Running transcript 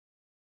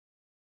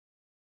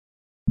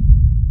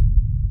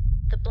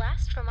The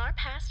Blast from Our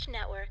Past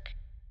Network.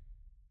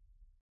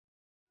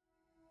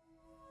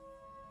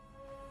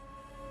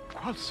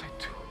 I'll say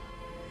too.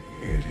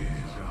 It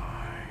is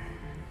I.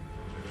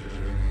 The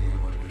journey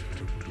what it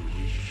took to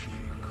reach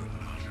me could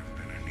not have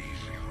been an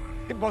easy one.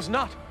 It was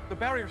not. The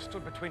barrier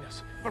stood between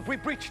us, but we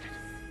breached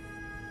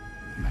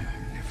it.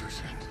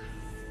 Magnificent.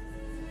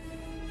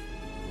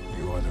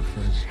 You are the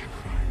first to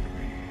find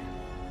me.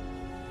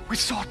 We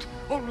sought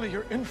only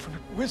your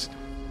infinite wisdom.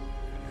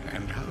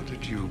 And how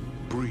did you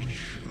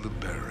breach the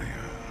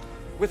barrier?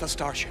 With a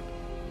starship.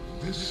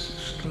 This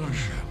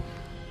starship,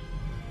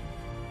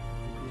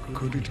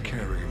 could it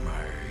carry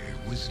my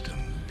wisdom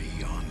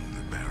beyond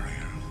the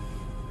barrier?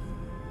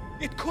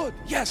 It could,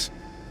 yes.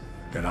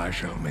 Then I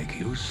shall make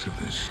use of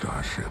this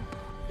starship.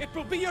 It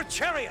will be your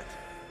chariot.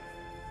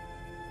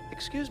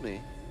 Excuse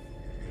me.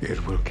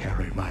 It will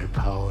carry my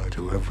power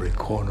to every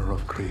corner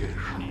of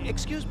creation.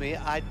 Excuse me,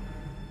 I'd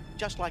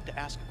just like to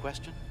ask a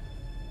question.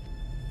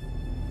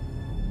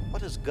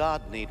 What does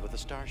God need with a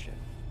starship?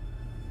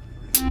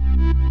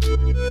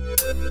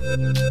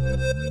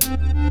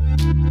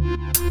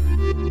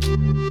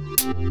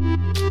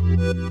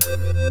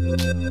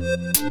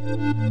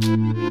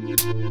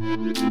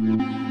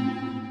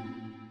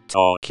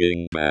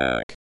 Talking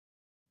Back.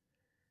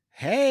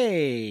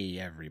 Hey,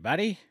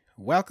 everybody.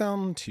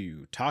 Welcome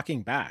to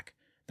Talking Back,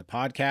 the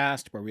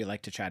podcast where we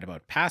like to chat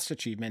about past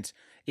achievements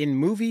in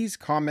movies,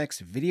 comics,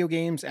 video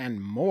games, and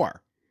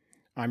more.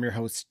 I'm your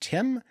host,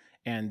 Tim,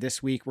 and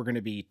this week we're going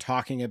to be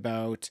talking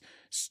about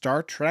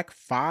Star Trek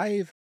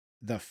V,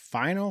 The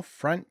Final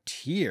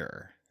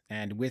Frontier.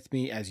 And with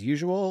me, as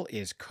usual,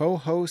 is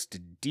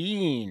co-host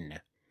Dean.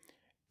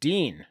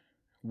 Dean,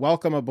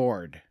 welcome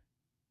aboard.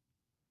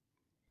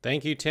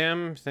 Thank you,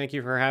 Tim. Thank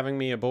you for having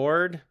me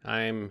aboard.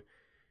 I'm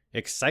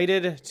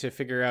excited to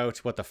figure out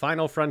what The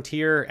Final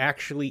Frontier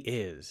actually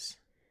is.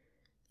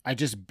 I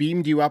just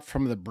beamed you up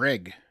from the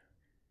brig.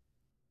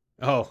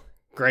 Oh,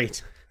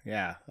 great.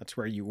 Yeah, that's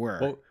where you were.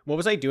 Well, what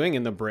was I doing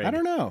in the brig? I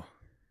don't know.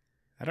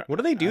 What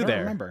do they do I don't there?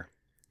 Remember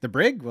the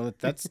brig? Well,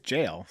 that's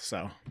jail.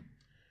 So.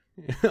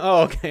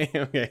 Oh,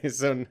 okay.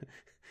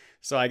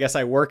 So I guess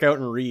I work out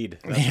and read.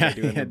 That's what I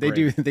do in the they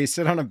brig. do. They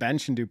sit on a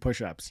bench and do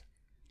push-ups.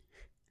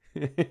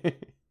 You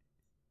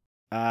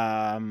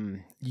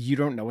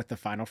don't know what The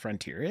Final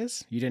Frontier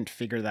is? You didn't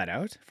figure that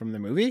out from the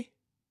movie?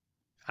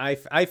 I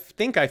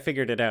think I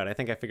figured it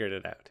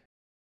out.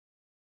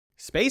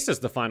 Space is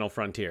the final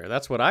frontier.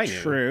 That's what I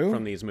knew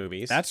from these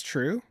movies. That's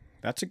true.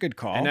 That's a good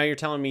call. And now you're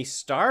telling me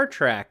Star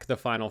Trek: The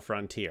Final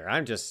Frontier.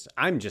 I'm just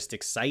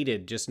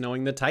excited just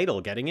knowing the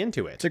title, getting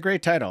into it. It's a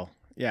great title.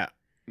 Yeah.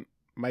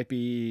 Might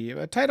be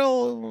a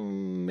title,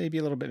 maybe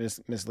a little bit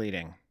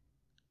misleading.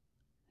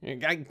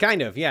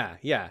 Kind of,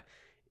 yeah.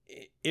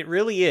 It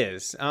really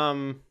is.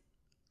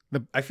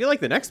 I feel like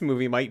the next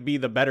movie might be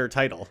the better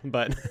title,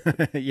 but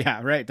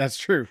yeah, right. That's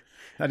true.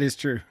 That is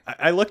true.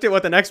 I looked at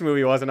what the next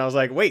movie was, and I was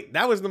like, "Wait,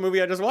 that was the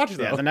movie I just watched."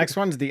 Though. Yeah, the next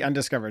one's The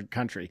Undiscovered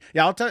Country.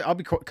 Yeah, I'll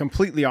be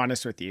completely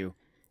honest with you.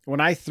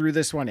 When I threw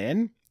this one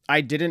in,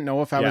 I didn't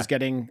know if I was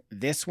getting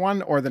this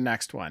one or the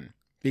next one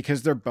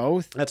because they're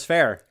both. That's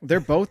fair. They're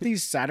both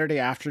these Saturday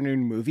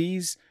afternoon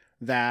movies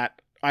that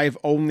I've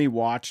only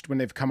watched when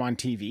they've come on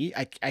TV.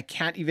 I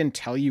can't even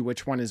tell you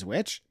which one is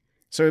which.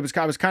 So I was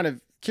kind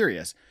of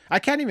curious. I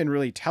can't even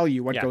really tell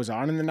you what goes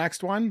on in the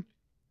next one.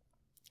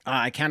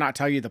 I cannot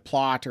tell you the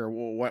plot or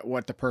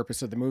what the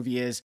purpose of the movie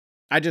is.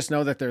 I just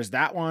know that there's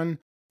that one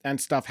and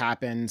stuff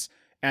happens,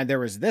 and there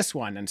was this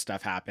one and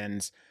stuff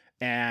happens.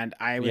 And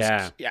I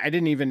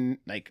didn't even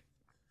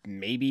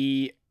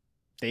maybe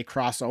they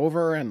cross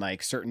over and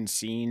like certain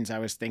scenes I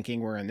was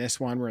thinking were in this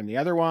one, were in the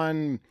other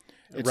one.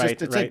 It's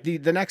right. Like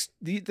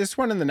this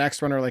one and the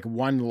next one are like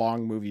one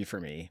long movie for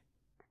me.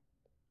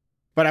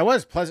 But I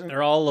was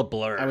They're all a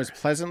blur. I was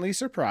pleasantly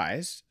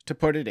surprised to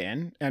put it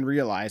in and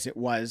realize it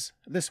was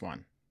this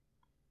one.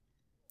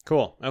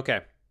 Cool.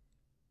 Okay.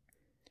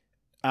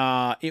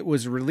 It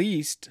was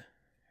released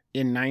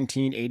in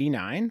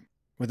 1989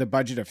 with a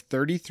budget of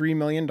 $33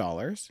 million.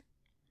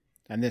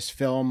 And this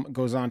film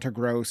goes on to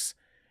gross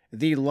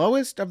the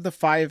lowest of the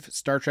 5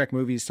 Star Trek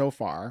movies so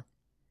far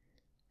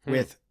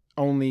with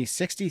only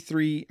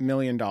 $63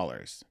 million.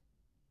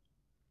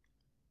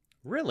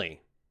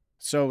 Really?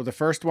 So the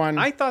first one...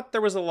 I thought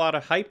there was a lot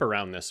of hype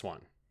around this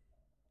one.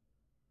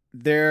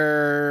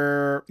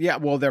 There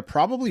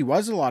probably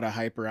was a lot of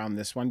hype around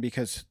this one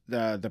because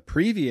the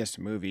previous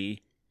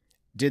movie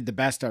did the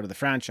best out of the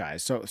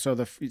franchise. So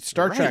the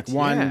Star Trek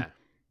 1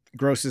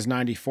 grosses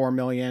 $94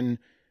 million,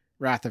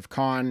 Wrath of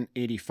Khan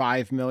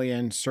 $85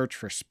 million, Search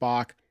for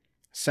Spock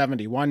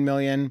 $71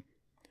 million.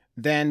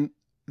 Then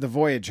The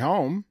Voyage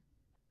Home,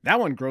 that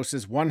one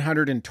grosses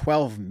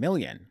 $112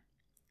 million.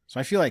 So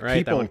I feel like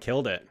that one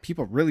killed it.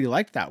 People really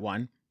liked that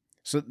one.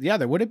 So yeah,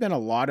 there would have been a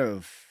lot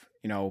of,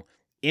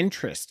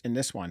 interest in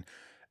this one.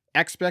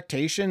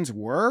 Expectations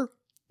were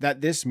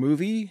that this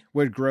movie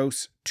would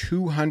gross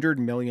 $200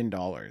 million.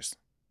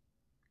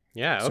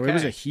 Yeah, okay. So it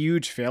was a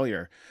huge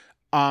failure.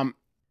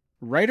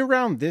 Right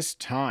around this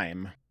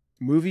time,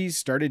 movies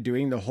started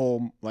doing the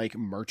whole like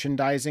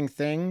merchandising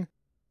thing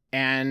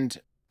and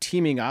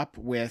teaming up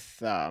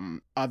with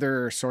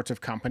other sorts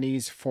of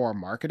companies for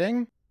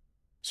marketing.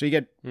 So you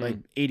get like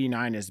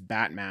 89 is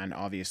Batman,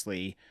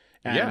 obviously.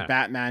 And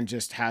Batman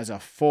just has a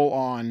full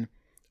on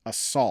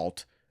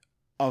assault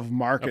of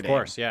marketing. Of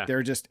course, yeah.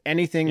 They're just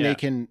anything they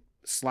can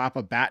slap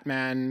a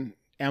Batman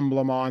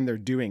emblem on, they're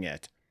doing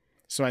it.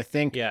 So I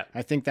think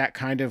that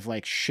kind of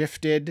like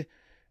shifted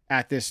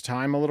at this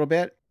time a little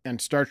bit,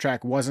 and Star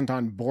Trek wasn't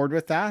on board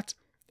with that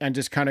and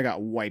just kind of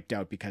got wiped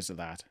out because of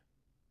that.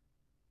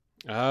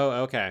 Oh,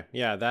 okay.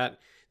 Yeah, that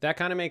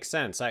kind of makes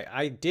sense.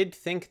 I did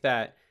think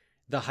that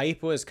the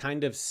hype was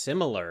kind of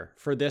similar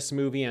for this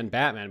movie and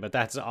Batman, but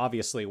that's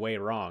obviously way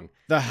wrong.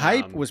 The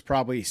hype was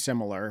probably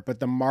similar, but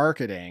the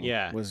marketing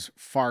was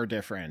far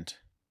different.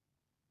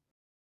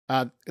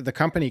 The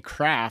company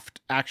Kraft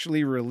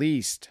actually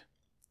released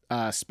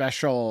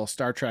special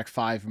Star Trek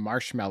V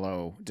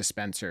marshmallow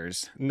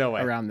dispensers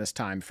around this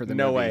time for the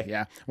movie. Way.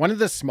 Yeah. One of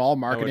the small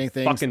marketing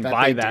things fucking that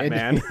buy they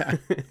that, did,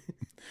 man.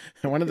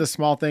 one of the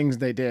small things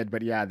they did,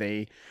 but yeah,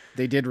 they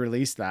did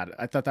release that.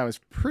 I thought that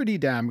was pretty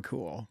damn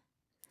cool.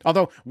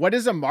 Although, what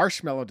is a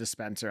marshmallow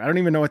dispenser? I don't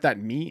even know what that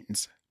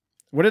means.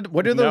 What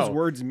do those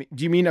words mean?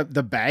 Do you mean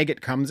the bag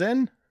it comes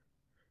in?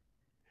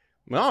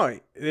 No,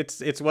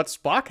 it's what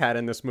Spock had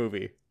in this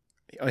movie.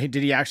 Oh, did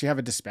he actually have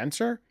a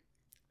dispenser?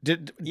 Does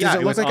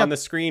it was like on the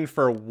screen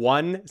for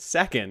 1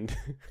 second.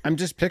 I'm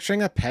just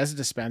picturing a Pez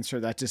dispenser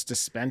that just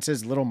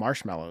dispenses little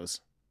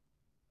marshmallows.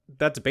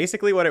 That's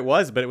basically what it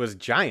was, but it was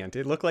giant.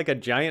 It looked like a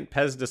giant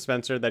Pez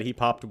dispenser that he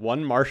popped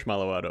one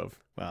marshmallow out of.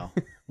 Well,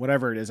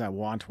 whatever it is, I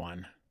want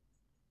one.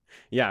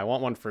 Yeah, I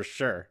want one for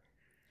sure.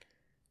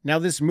 Now,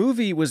 this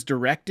movie was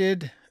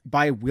directed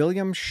by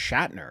William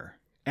Shatner,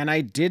 and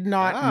I did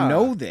not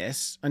know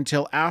this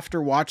until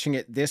after watching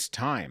it this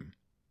time.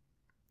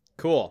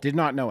 Cool. Did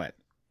not know it.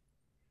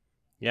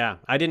 Yeah,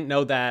 I didn't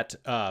know that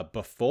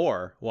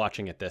before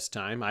watching it this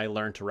time. I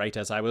learned right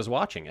as I was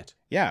watching it.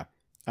 Yeah.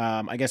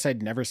 I guess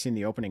I'd never seen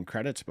the opening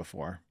credits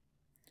before.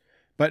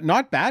 But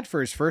not bad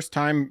for his first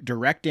time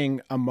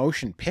directing a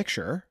motion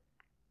picture.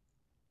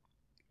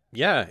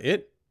 Yeah,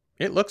 it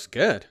looks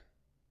good.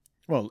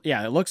 Well,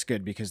 yeah, it looks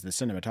good because the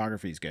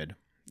cinematography is good.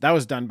 That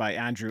was done by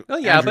Andrew. Oh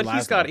yeah, Andrew but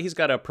Laszlo. he's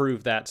got to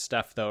approve that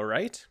stuff though,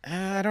 right?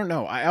 I don't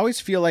know. I always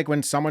feel like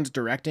when someone's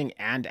directing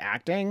and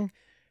acting,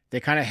 they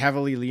kind of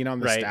heavily lean on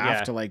the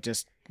staff to like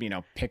just,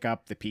 pick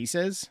up the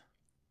pieces.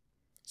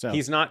 So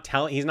he's not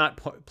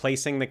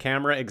placing the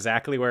camera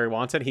exactly where he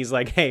wants it. He's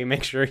like, "Hey,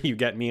 make sure you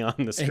get me on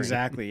the screen."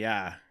 Exactly,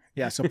 yeah.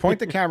 Yeah, so point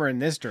the camera in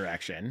this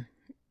direction.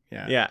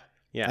 Yeah.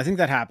 Yeah. I think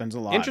that happens a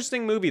lot.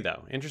 Interesting movie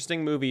though.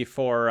 Interesting movie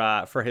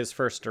for his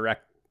first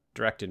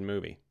directed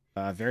movie.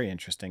 Very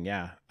interesting,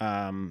 yeah.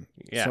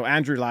 So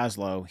Andrew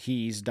Laszlo,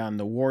 he's done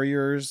The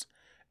Warriors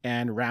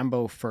and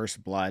Rambo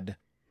First Blood,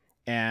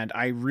 and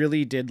I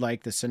really did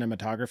like the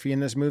cinematography in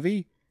this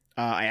movie.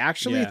 I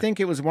actually think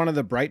it was one of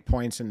the bright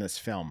points in this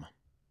film.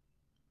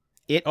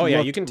 You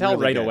can tell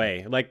really right good.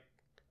 away. Like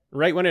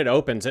right when it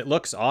opens, it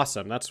looks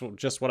awesome. That's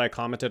just what I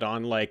commented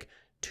on like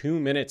 2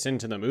 minutes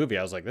into the movie.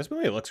 I was like, this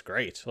movie looks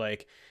great.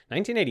 Like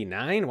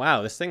 1989,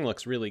 wow, this thing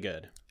looks really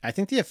good. I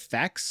think the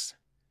effects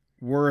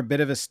were a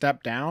bit of a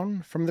step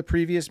down from the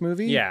previous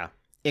movie. Yeah.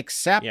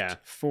 Except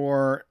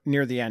for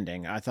near the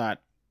ending. I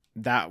thought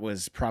that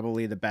was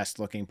probably the best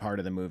looking part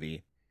of the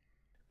movie.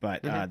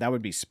 But that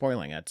would be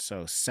spoiling it,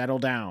 so settle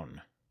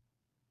down.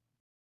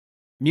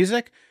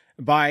 Music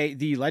by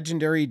the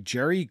legendary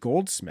Jerry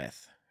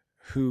Goldsmith,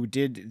 who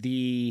did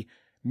the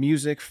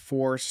music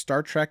for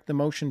Star Trek The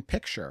Motion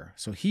Picture.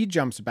 So he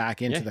jumps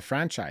back into the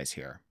franchise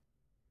here.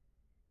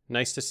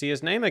 Nice to see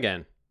his name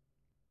again.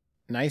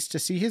 Nice to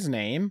see his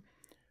name.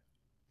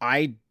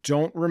 I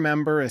don't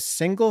remember a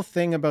single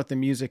thing about the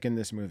music in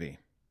this movie.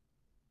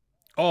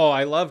 Oh,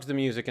 I loved the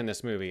music in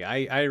this movie.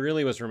 I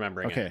really was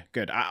remembering it. Okay,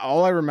 good.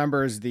 All I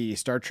remember is the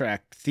Star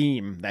Trek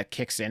theme that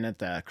kicks in at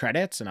the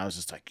credits, and I was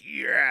just like,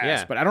 yes!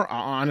 Yeah. But I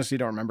honestly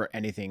don't remember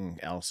anything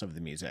else of the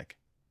music.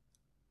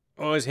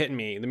 Oh, it was hitting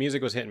me. The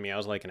music was hitting me. I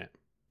was liking it.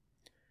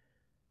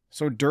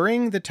 So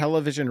during the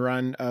television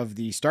run of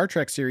the Star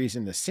Trek series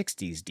in the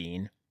 60s,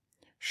 Dean,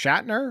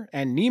 Shatner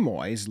and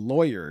Nimoy's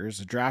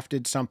lawyers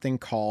drafted something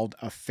called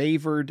a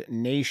favored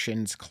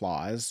nations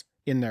clause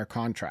in their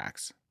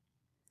contracts.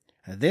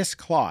 This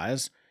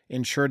clause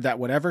ensured that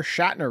whatever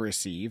Shatner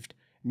received,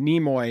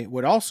 Nimoy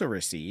would also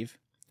receive,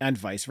 and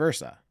vice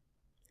versa.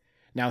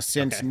 Now,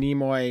 since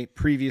Nimoy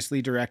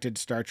previously directed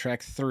Star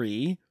Trek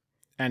III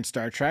and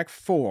Star Trek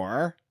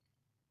IV,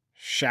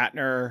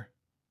 Shatner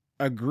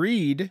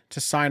agreed to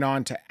sign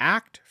on to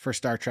act for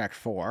Star Trek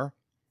IV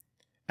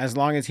as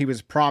long as he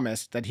was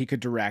promised that he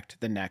could direct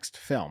the next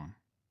film.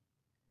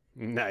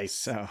 Nice.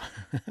 So,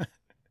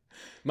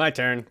 My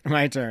turn.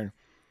 My turn.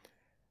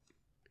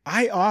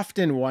 I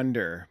often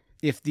wonder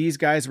if these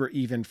guys were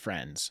even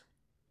friends.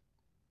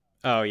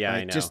 Oh, yeah,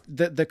 Like, I know. Just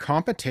the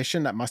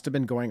competition that must have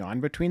been going on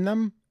between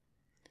them,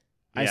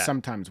 I Yeah.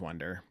 sometimes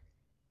wonder.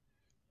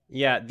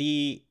 Yeah,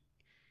 the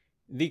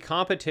the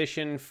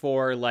competition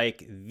for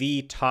like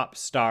the top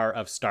star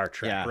of Star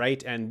Trek, Yeah.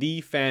 right? And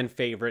the fan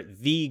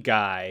favorite, the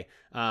guy.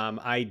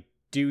 I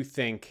do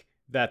think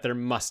that there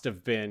must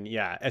have been,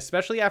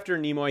 especially after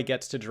Nimoy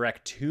gets to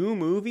direct 2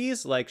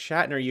 movies, like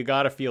Shatner, you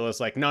gotta feel is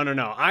like,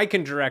 no, I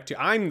can direct 2.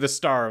 I'm the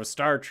star of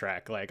Star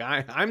Trek. Like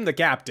I'm the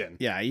captain.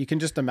 Yeah, you can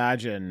just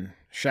imagine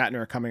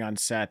Shatner coming on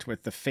set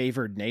with the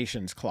favored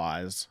nations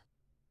clause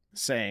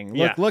saying,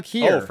 look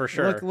here. Oh, for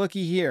sure.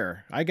 Looky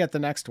here. I get the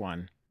next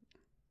one.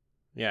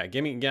 Yeah,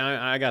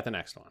 I got the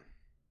next one.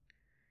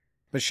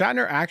 But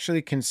Shatner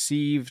actually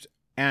conceived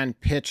and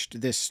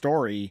pitched this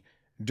story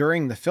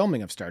during the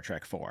filming of Star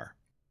Trek 4.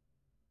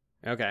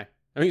 Okay.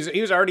 I mean,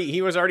 he was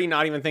already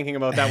not even thinking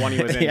about that one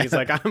he was in. Yeah. He's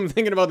like, I'm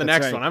thinking about the That's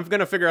next right. one. I'm going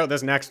to figure out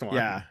this next one.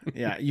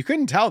 Yeah. You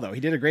couldn't tell, though. He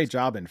did a great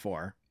job in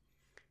 4.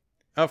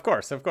 Of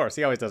course.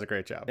 He always does a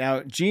great job.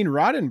 Now, Gene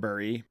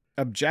Roddenberry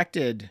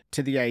objected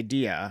to the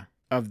idea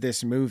of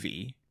this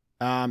movie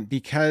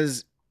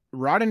because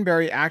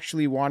Roddenberry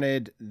actually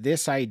wanted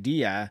this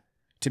idea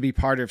to be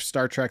part of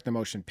Star Trek the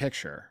Motion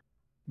Picture,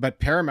 but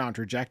Paramount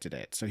rejected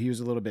it. So he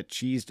was a little bit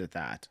cheesed at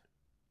that.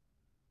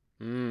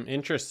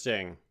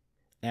 Interesting.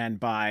 And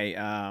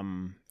by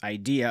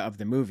idea of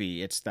the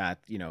movie, it's that,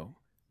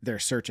 they're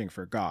searching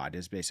for God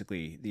is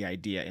basically the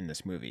idea in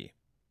this movie.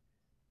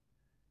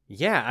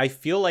 Yeah, I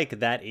feel like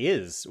that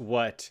is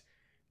what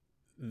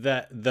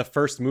the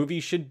first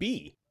movie should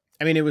be.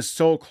 I mean, it was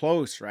so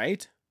close,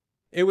 right?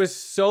 It was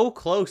so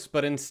close,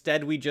 but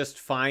instead we just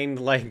find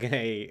like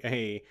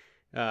a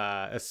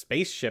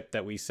spaceship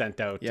that we sent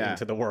out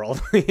into the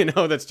world,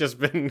 that's just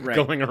been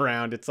going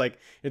around. It's like,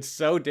 it's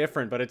so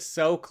different, but it's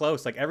so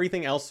close. Like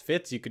everything else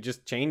fits. You could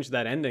just change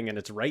that ending and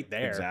it's right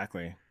there.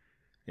 Exactly.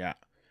 Yeah.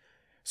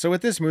 So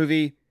with this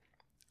movie,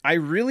 I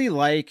really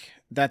like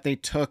that they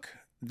took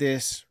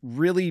this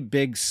really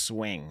big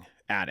swing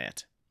at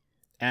it.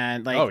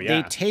 And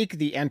they take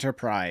the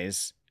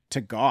Enterprise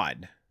to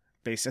God,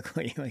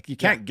 basically. Like you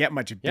can't get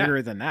much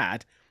bigger than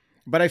that.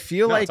 But I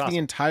feel like the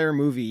entire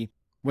movie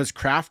was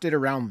crafted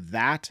around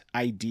that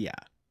idea.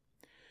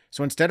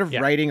 So instead of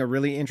writing a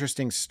really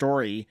interesting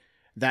story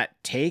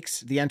that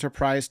takes the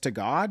Enterprise to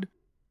God,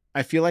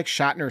 I feel like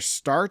Shatner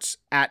starts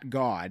at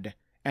God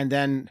and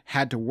then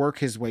had to work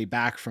his way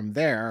back from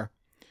there,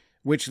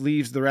 which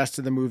leaves the rest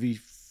of the movie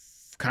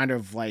kind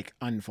of like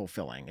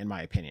unfulfilling, in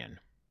my opinion.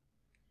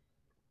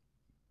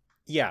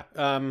 Yeah,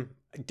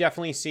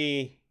 definitely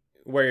see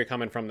where you're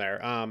coming from there.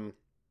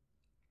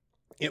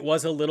 It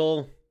was a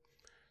little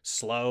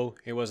slow.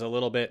 It was a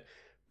little bit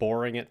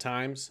boring at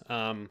times.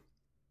 I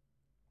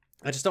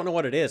just don't know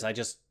what it is. I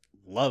just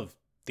love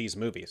these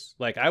movies.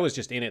 Like I was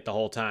just in it the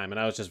whole time and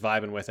I was just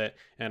vibing with it.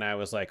 And I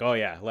was like, oh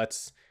yeah,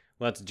 let's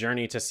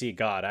journey to see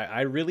God.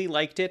 I really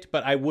liked it,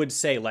 but I would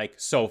say like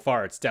so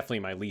far, it's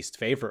definitely my least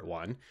favorite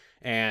one.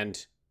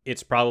 And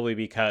it's probably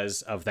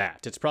because of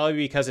that. It's probably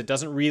because it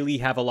doesn't really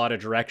have a lot of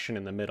direction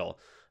in the middle.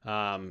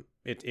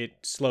 It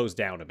slows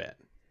down a bit.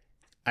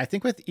 I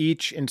think with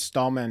each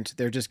installment,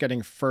 they're just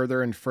getting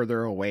further and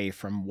further away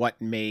from what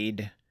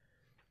made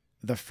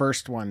the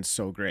first one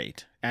so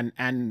great.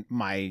 And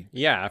my...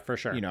 Yeah, for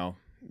sure.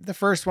 The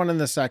first one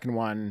and the second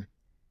one,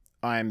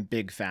 I'm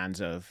big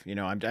fans of.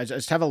 I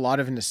just have a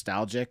lot of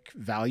nostalgic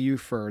value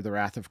for The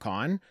Wrath of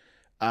Khan.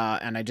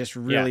 And I just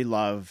really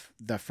love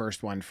the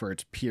first one for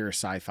its pure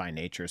sci-fi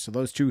nature. So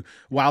those two,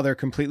 while they're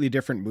completely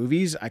different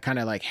movies, I kind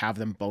of like have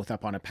them both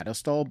up on a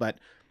pedestal. But,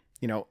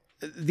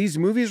 these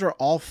movies are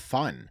all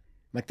fun.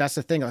 Like that's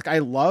the thing. Like I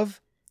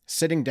love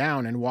sitting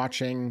down and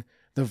watching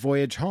The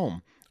Voyage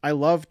Home. I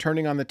love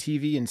turning on the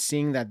TV and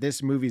seeing that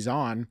this movie's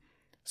on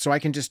so I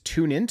can just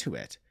tune into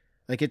it.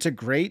 Like it's a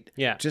great,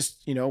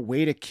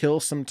 way to kill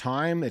some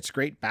time. It's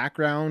great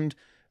background,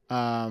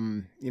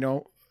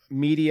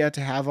 media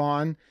to have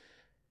on.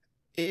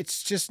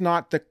 It's just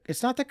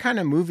it's not the kind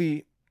of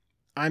movie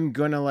I'm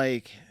going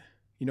to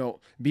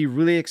be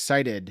really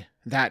excited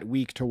that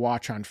week to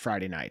watch on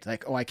Friday night.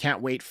 Like, oh, I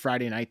can't wait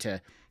Friday night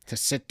to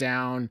sit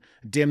down,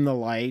 dim the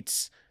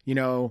lights,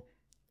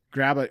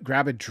 grab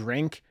a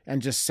drink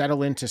and just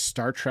settle into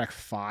Star Trek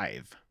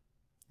 5.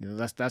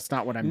 That's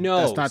not what I'm,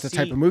 that's not the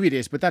type of movie it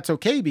is, but that's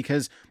okay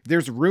because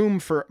there's room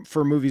for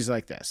movies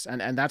like this.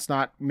 And that's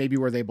not maybe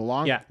where they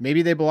belong. Yeah.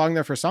 Maybe they belong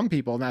there for some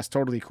people and that's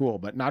totally cool,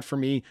 but not for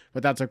me,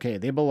 but that's okay.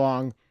 They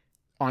belong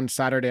on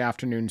Saturday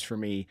afternoons for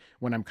me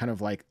when I'm kind of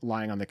like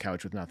lying on the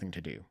couch with nothing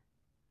to do.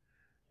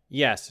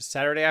 Yes,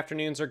 Saturday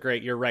afternoons are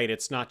great. You're right.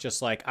 It's not just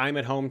like, I'm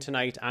at home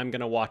tonight, I'm going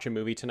to watch a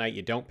movie tonight.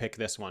 You don't pick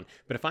this one.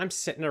 But if I'm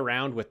sitting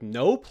around with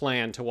no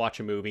plan to watch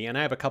a movie and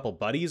I have a couple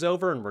buddies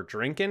over and we're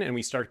drinking and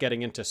we start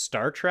getting into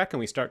Star Trek and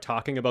we start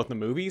talking about the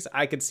movies,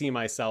 I could see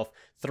myself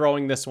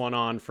throwing this one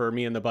on for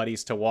me and the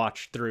buddies to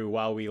watch through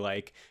while we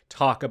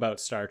talk about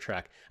Star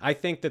Trek. I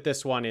think that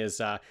this one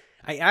is, I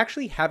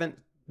actually haven't,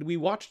 we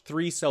watched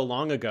 3 so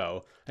long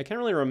ago. I can't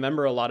really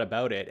remember a lot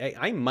about it.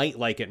 I might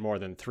like it more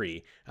than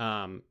 3.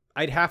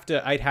 I'd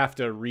have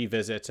to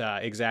revisit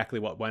exactly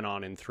what went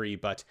on in 3,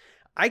 but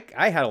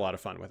I had a lot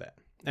of fun with it.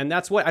 And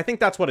that's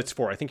what it's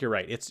for. I think you're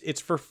right.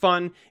 It's for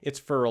fun. It's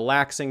for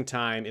relaxing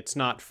time. It's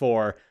not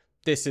for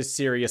this is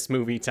serious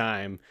movie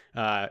time,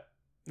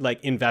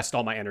 like invest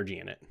all my energy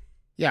in it.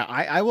 Yeah,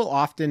 I will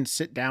often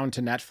sit down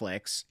to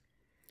Netflix.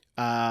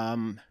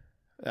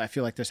 I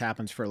feel like this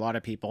happens for a lot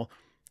of people.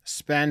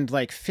 Spend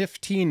like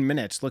 15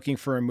 minutes looking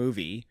for a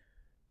movie,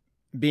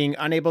 being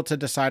unable to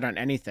decide on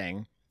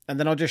anything, and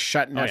then I'll just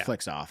shut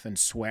Netflix off and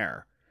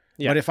swear.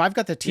 Yeah. But if I've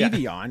got the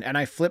TV on and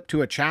I flip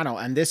to a channel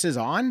and this is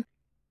on,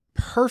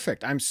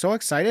 perfect. I'm so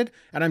excited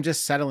and I'm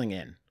just settling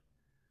in.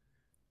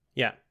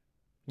 Yeah.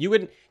 You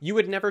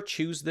would never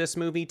choose this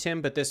movie,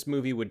 Tim, but this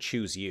movie would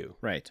choose you.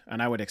 Right.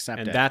 And I would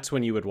accept it. And that's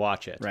when you would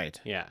watch it. Right.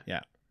 Yeah.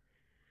 Yeah.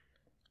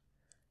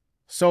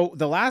 So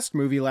the last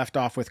movie left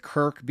off with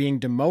Kirk being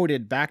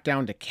demoted back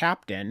down to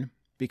captain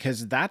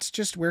because that's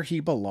just where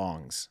he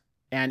belongs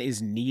and is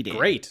needed.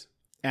 Great.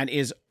 And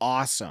is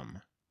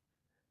awesome.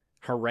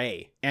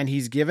 Hooray. And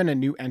he's given a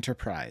new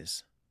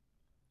enterprise.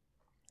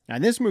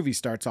 And this movie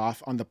starts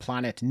off on the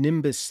planet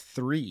Nimbus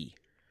 3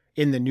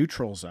 in the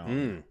neutral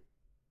zone.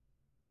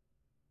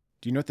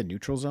 Do you know what the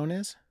neutral zone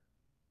is?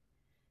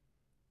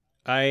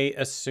 I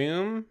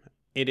assume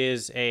it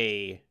is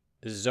a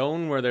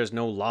zone where there's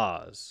no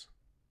laws.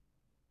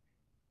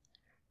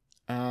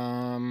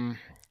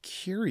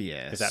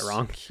 Curious. Is that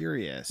wrong?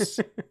 Curious.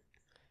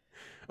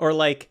 Or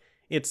like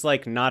it's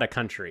like not a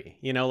country,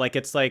 you know, like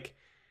it's like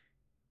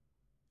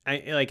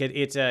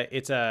it's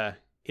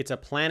a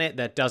planet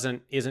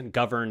that isn't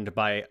governed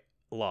by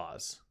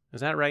laws.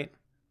 Is that right?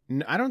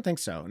 No, I don't think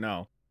so.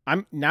 No.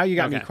 Now you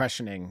got me Okay.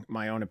 questioning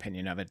my own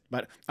opinion of it,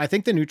 but I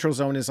think the neutral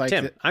zone is like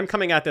Tim, I'm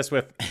coming at this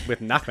with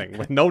nothing,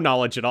 with no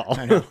knowledge at all.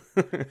 I know.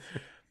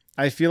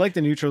 I feel like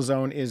the neutral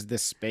zone is the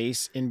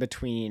space in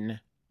between,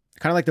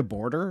 kind of like the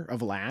border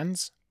of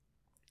lands,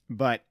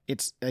 but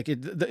it's like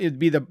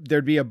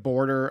there'd be a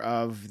border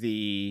of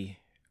the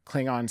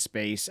Klingon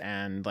space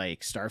and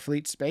like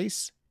Starfleet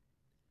space.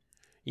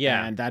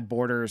 Yeah. And that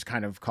border is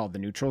kind of called the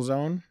neutral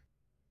zone.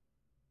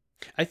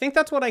 I think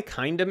that's what I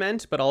kind of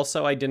meant, but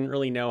also I didn't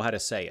really know how to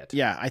say it.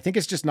 Yeah, I think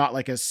it's just not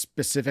like a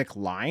specific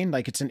line,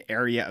 like it's an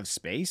area of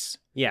space.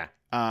 Yeah.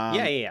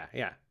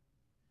 Yeah.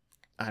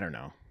 I don't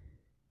know.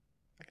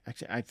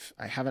 Actually,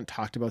 I haven't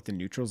talked about the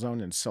neutral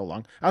zone in so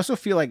long. I also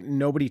feel like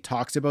nobody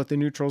talks about the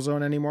neutral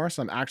zone anymore,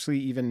 so I'm actually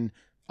even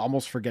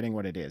almost forgetting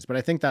what it is. But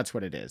I think that's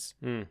what it is.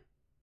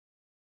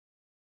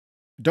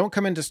 Don't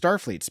come into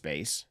Starfleet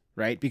space,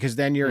 right? Because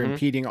then you're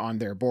impeding on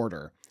their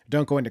border.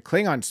 Don't go into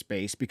Klingon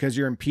space because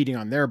you're impeding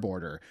on their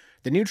border.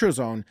 The neutral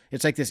zone,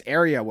 it's like this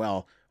area.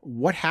 Well,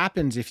 what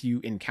happens if you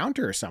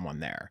encounter someone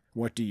there?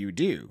 What do you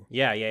do?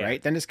 Yeah.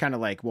 Right? Then it's kind of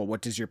like, well,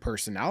 what does your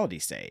personality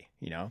say?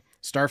 You know,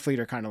 Starfleet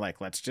are kind of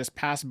like, let's just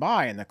pass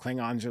by. And the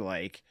Klingons are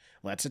like,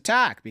 let's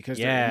attack because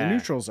they're in the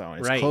neutral zone.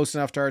 It's close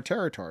enough to our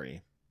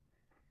territory.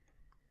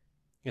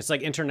 It's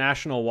like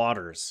international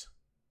waters.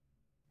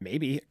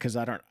 Maybe, because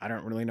I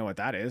don't really know what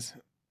that is.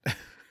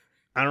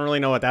 I don't really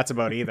know what that's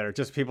about either.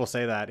 Just people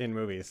say that in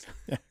movies.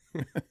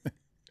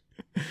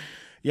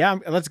 Yeah,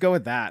 let's go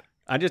with that.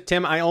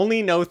 Tim, I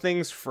only know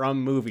things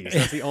from movies.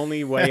 That's the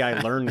only way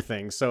I learn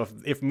things. So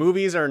if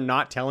movies are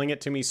not telling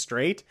it to me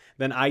straight,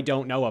 then I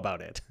don't know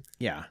about it.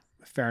 Yeah,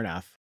 fair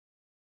enough.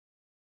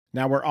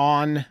 Now we're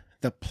on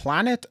the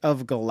planet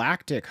of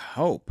Galactic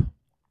Hope,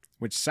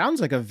 which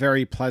sounds like a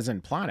very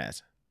pleasant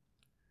planet.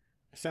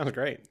 Sounds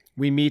great.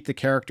 We meet the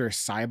character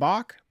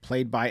Cybok,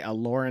 played by a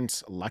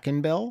Lawrence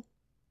Luckinbill.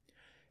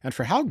 And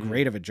for how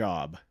great of a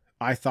job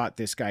I thought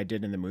this guy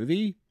did in the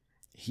movie,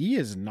 he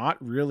is not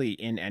really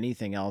in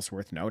anything else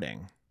worth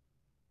noting.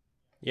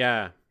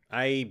 Yeah,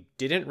 I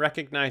didn't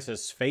recognize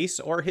his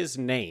face or his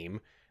name,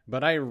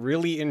 but I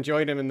really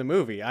enjoyed him in the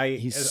movie.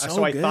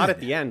 So I thought at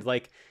the end,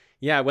 like,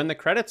 yeah, when the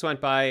credits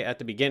went by at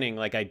the beginning,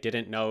 like I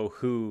didn't know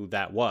who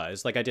that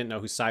was. Like I didn't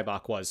know who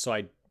Cybok was, so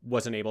I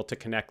wasn't able to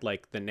connect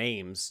like the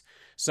names.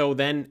 So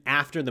then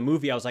after the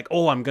movie, I was like,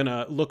 oh, I'm going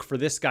to look for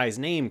this guy's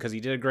name because he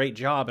did a great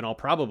job and I'll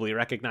probably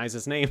recognize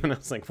his name. And I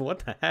was like, what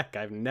the heck?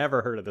 I've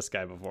never heard of this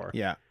guy before.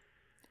 Yeah.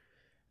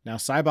 Now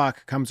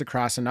Cybok comes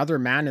across another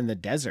man in the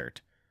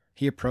desert.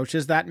 He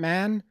approaches that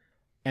man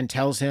and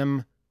tells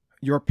him,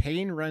 your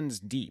pain runs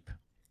deep.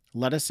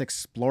 Let us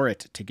explore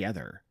it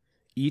together.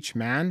 Each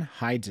man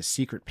hides a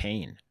secret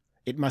pain.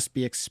 It must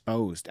be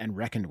exposed and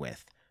reckoned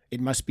with. It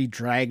must be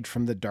dragged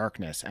from the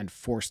darkness and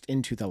forced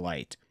into the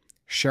light.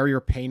 Share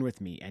your pain with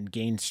me and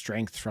gain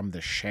strength from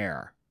the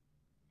share.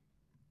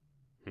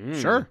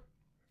 Sure.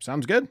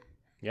 Sounds good.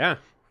 Yeah.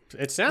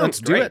 It sounds Let's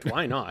do great. it.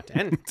 Why not?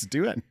 And Let's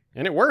do it.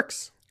 and it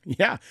works.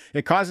 Yeah.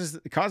 It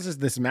causes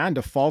this man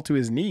to fall to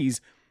his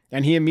knees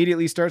and he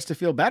immediately starts to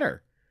feel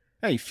better.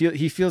 Hey,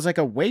 he feels like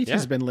a weight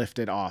has been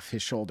lifted off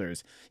his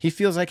shoulders. He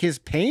feels like his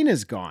pain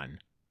is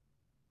gone.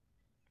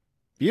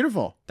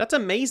 Beautiful. That's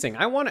amazing.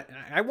 I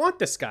want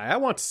this guy. I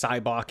want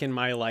Cybok in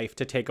my life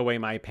to take away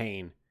my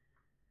pain.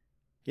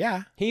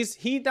 Yeah.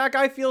 That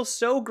guy feels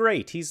so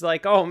great. He's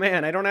like, oh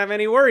man, I don't have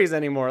any worries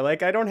anymore.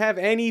 Like I don't have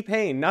any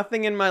pain.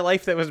 Nothing in my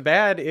life that was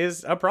bad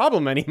is a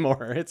problem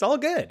anymore. It's all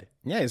good.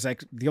 Yeah. It's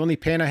like the only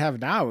pain I have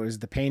now is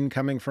the pain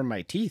coming from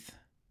my teeth.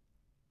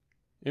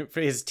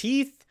 For his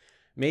teeth,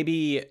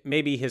 maybe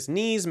his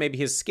knees, maybe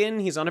his skin.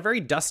 He's on a very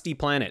dusty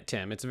planet,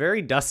 Tim. It's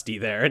very dusty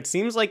there. It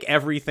seems like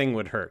everything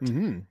would hurt.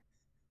 Mm-hmm.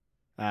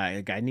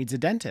 A guy needs a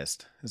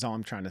dentist, is all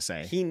I'm trying to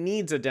say. He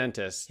needs a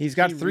dentist. He's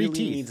got 3 really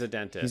teeth. Needs a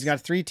dentist. He's got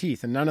 3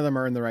 teeth, and none of them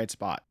are in the right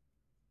spot.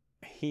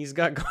 He's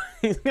got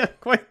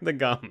quite the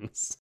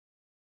gums.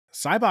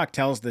 Sybok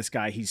tells this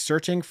guy he's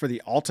searching for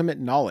the ultimate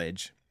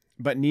knowledge,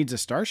 but needs a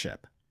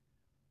starship.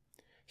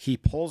 He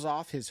pulls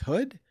off his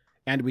hood,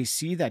 and we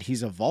see that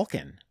he's a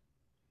Vulcan.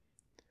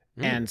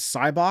 And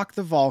Sybok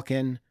the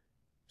Vulcan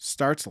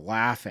starts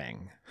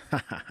laughing.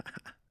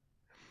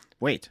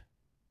 Wait.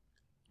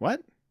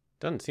 What?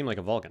 Doesn't seem like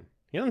a Vulcan.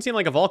 He doesn't seem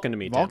like a Vulcan to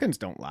me, Tim. Vulcans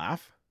don't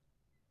laugh.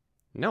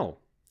 No.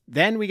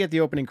 Then we get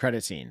the opening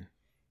credit scene.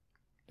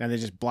 And they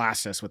just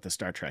blast us with the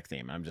Star Trek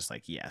theme. I'm just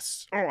like,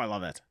 yes. Oh, I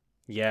love it.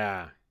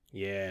 Yeah.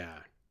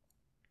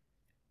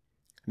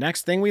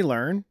 Next thing we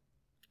learn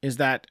is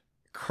that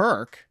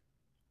Kirk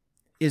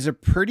is a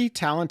pretty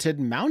talented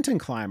mountain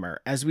climber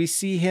as we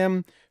see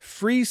him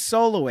free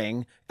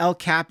soloing El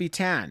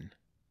Capitan.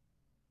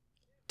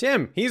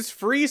 Tim, he's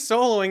free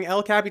soloing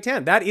El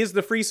Capitan. That is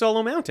the free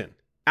solo mountain.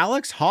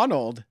 Alex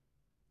Honnold,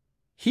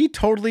 he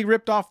totally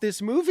ripped off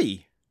this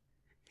movie.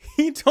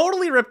 He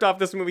totally ripped off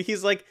this movie.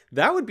 He's like,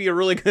 that would be a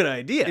really good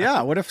idea.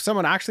 Yeah, what if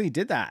someone actually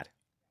did that?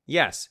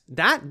 Yes,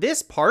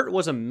 this part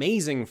was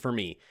amazing for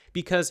me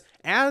because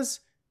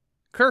as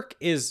Kirk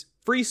is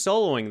free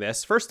soloing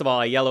this, first of all,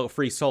 I yell out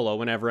free solo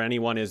whenever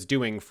anyone is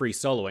doing free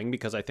soloing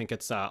because I think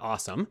it's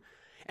awesome.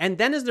 And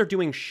then as they're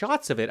doing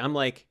shots of it, I'm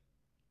like,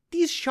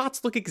 these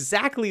shots look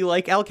exactly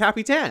like El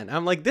Capitan.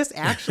 I'm like, this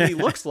actually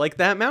looks like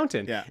that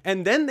mountain. Yeah.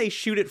 And then they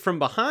shoot it from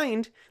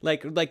behind,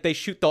 like they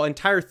shoot the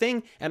entire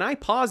thing. And I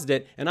paused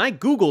it and I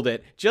Googled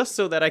it just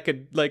so that I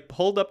could like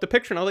hold up the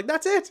picture. And I was like,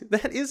 that's it.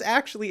 That is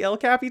actually El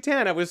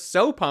Capitan. I was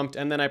so pumped.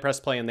 And then I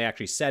pressed play and they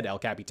actually said El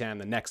Capitan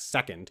the next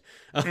second.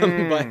 But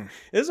it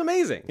was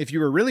amazing. If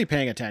you were really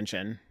paying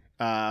attention,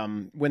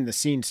 when the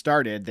scene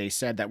started, they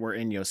said that we're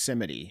in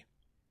Yosemite.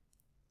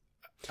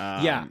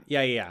 Yeah.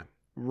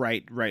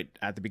 Right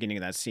at the beginning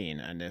of that scene.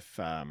 And if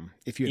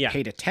you had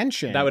paid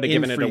attention, that would have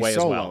given it away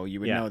solo, as well. You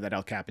would know that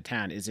El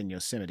Capitan is in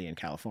Yosemite in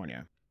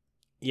California.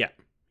 Yeah.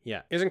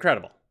 It was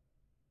incredible.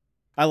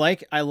 I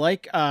like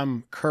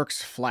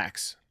Kirk's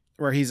flex,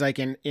 where he's like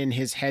in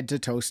his head to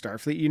toe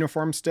Starfleet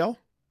uniform still.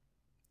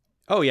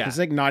 Oh yeah. He's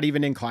like not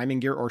even in climbing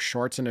gear or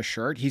shorts and a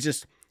shirt. He's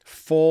just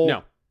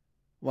full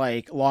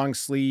like long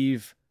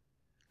sleeve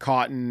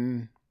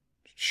cotton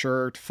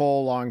shirt,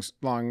 full long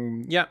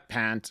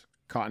pant,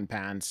 cotton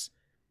pants.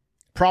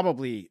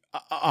 Probably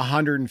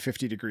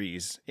 150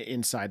 degrees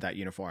inside that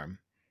uniform.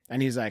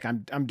 And he's like,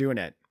 I'm doing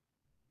it.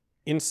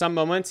 In some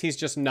moments, he's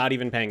just not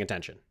even paying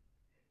attention.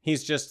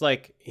 He's just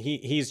like,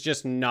 he's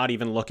just not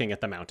even looking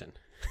at the mountain.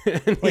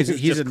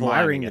 he's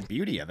admiring the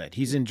beauty of it.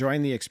 He's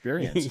enjoying the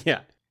experience.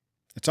 Yeah.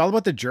 It's all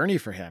about the journey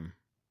for him.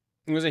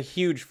 It was a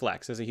huge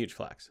flex.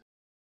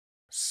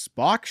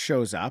 Spock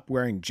shows up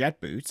wearing jet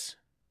boots.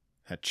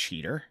 A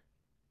cheater.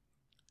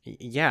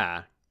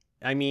 Yeah.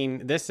 I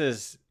mean, this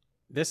is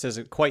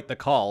quite the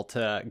call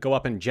to go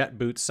up and jet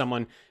boots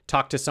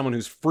talk to someone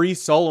who's free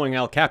soloing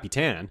El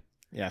Capitan.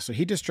 Yeah, so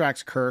he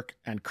distracts Kirk,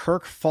 and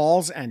Kirk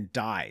falls and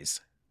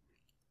dies.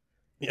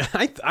 Yeah,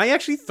 I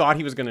actually thought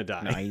he was going to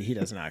die. No, he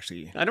doesn't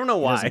actually. I don't know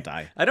why. He doesn't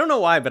die. I don't know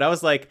why, but I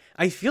was like,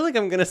 I feel like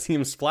I'm going to see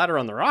him splatter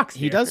on the rocks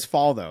here. He does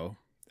fall, though,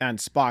 and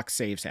Spock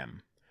saves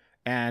him.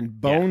 And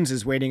Bones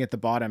is waiting at the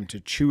bottom to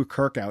chew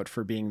Kirk out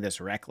for being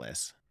this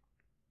reckless.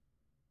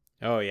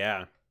 Oh,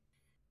 yeah.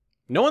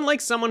 No one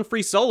likes someone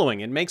free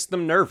soloing. It makes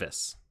them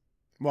nervous.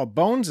 Well,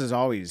 Bones is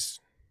always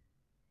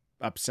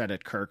upset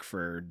at Kirk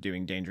for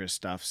doing dangerous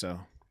stuff,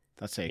 so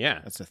that's a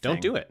thing.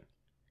 Don't do it.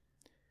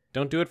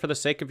 Don't do it for the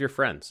sake of your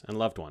friends and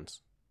loved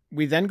ones.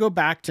 We then go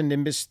back to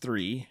Nimbus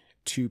 3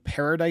 to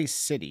Paradise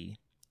City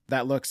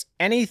that looks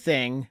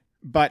anything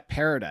but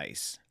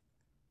paradise.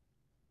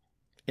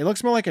 It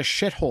looks more like a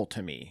shithole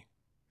to me.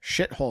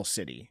 Shithole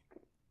City.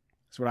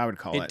 That's what I would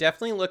call it. It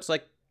definitely looks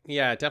like a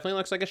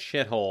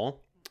shithole.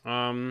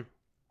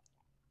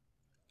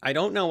 I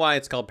don't know why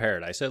it's called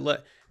Paradise.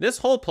 This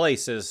whole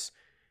place is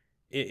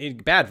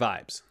bad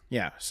vibes.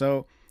 Yeah,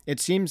 so it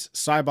seems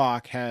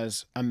Sybok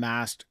has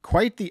amassed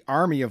quite the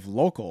army of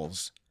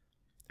locals,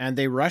 and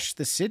they rush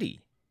the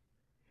city.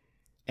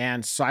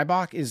 And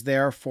Sybok is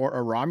there for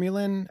a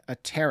Romulan, a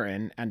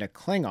Terran, and a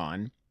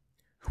Klingon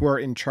who are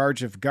in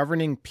charge of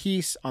governing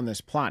peace on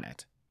this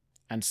planet.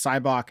 And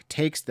Sybok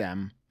takes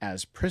them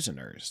as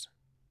prisoners.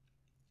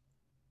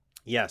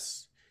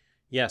 Yes,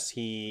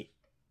 he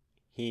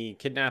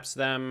kidnaps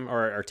them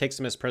or takes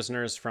them as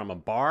prisoners from a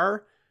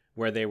bar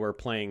where they were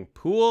playing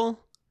pool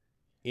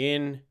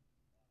in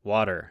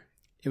water.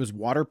 It was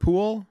water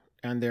pool,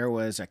 and there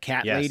was a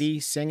cat lady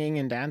singing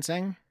and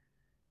dancing.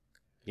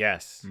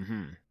 Yes.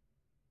 Mm-hmm.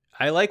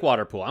 I like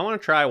water pool. I want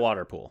to try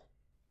water pool.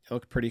 It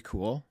looked pretty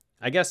cool.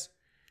 I guess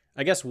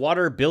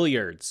water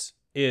billiards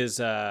is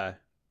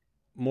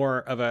more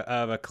of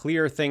a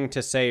clear thing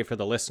to say for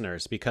the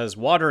listeners, because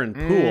water and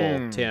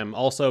pool, Tim,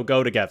 also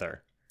go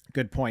together.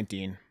 Good point,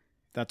 Dean.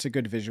 That's a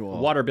good visual.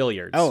 Water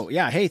billiards. Oh,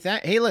 yeah. Hey,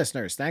 hey,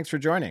 listeners. Thanks for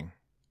joining.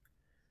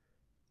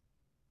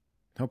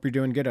 Hope you're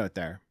doing good out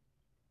there.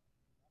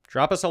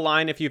 Drop us a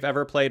line if you've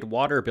ever played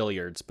water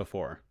billiards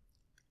before.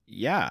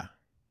 Yeah.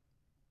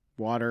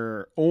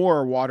 Water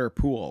or water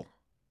pool.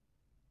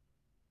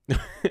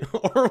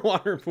 Or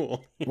water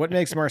pool. What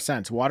makes more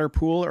sense, water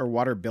pool or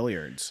water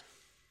billiards?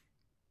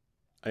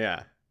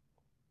 Yeah.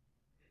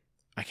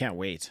 I can't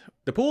wait.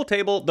 The pool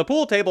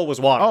table was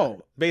water.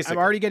 Oh, basically.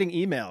 I'm already getting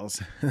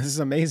emails. This is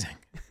amazing.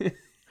 They're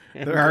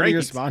already Great.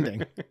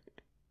 responding.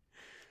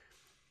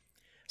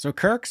 So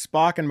Kirk,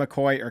 Spock, and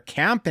McCoy are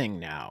camping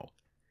now.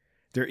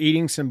 They're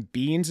eating some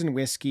beans and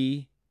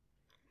whiskey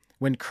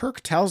when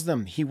Kirk tells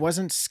them he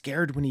wasn't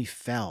scared when he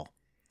fell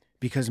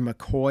because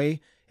McCoy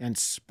and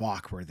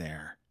Spock were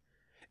there.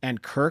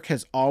 And Kirk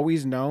has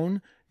always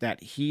known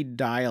that he'd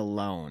die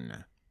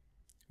alone,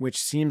 which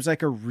seems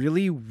like a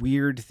really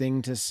weird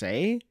thing to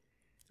say,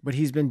 but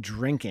he's been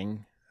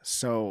drinking,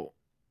 so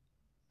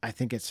I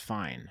think it's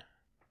fine.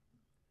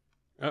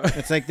 Oh.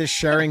 It's like the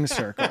sharing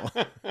circle.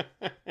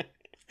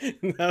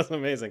 That's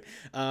amazing.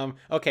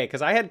 Okay,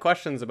 because I had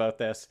questions about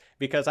this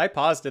because I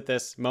paused at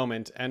this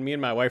moment and me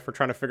and my wife were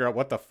trying to figure out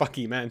what the fuck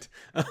he meant.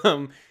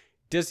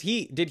 Did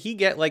he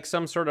get like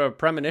some sort of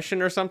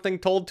premonition or something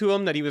told to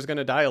him that he was going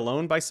to die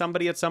alone by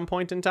somebody at some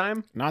point in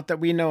time? Not that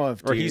we know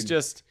of, dude. Or he's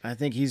just... I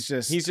think he's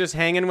just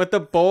hanging with the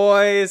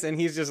boys and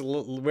he's just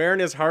wearing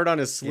his heart on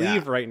his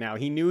sleeve Yeah. right now.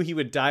 He knew he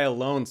would die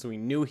alone, so he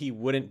knew he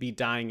wouldn't be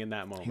dying in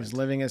that moment. he's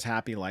living his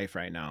happy life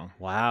right now.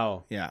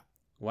 Wow. Yeah.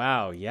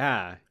 Wow,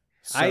 yeah.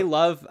 So- I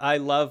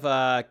love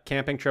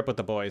camping trip with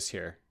the boys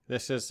here.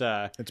 This is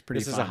It's pretty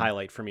this is a fun.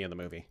 highlight for me in the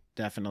movie.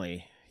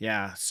 Definitely.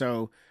 Yeah.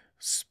 So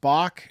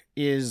Spock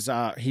is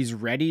he's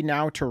ready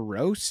now to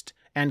roast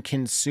and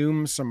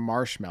consume some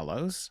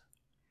marshmallows.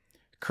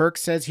 Kirk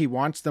says he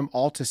wants them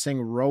all to sing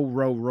Row,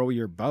 Row, Row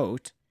Your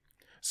Boat.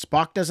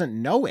 Spock doesn't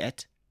know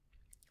it.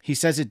 He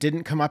says it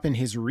didn't come up in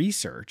his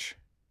research.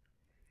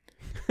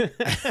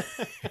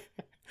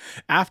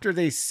 After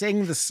they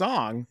sing the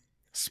song,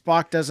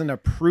 Spock doesn't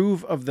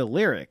approve of the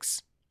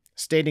lyrics,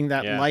 stating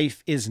that Yeah.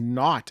 life is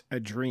not a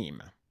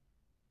dream.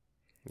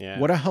 Yeah.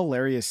 What a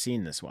hilarious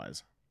scene this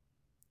was.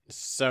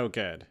 So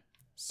good.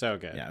 So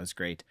good. Yeah, it was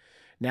great.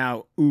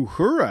 Now,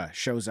 Uhura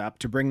shows up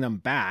to bring them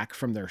back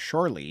from their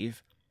shore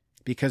leave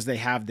because they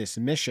have this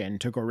mission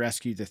to go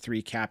rescue the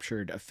 3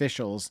 captured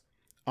officials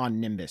on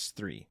Nimbus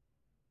 3.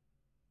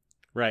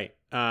 Right.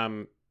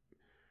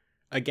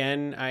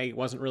 Again, I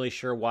wasn't really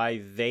sure why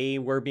they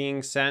were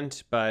being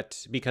sent,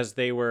 but because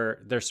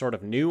they're sort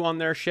of new on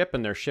their ship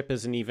and their ship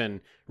isn't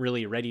even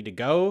really ready to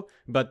go,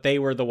 but they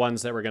were the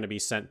ones that were going to be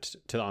sent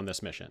on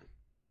this mission.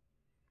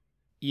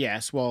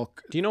 Yes, well,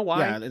 Do you know why?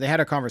 yeah, they had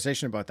a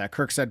conversation about that.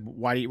 Kirk said,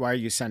 why are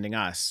you sending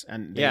us?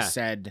 And they Yeah.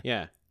 said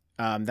Yeah.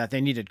 that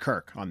they needed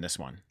Kirk on this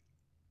one.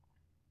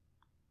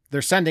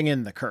 They're sending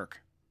in the Kirk.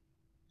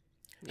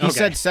 He Okay.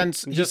 said send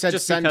Just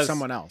send because-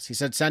 someone else. He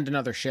said send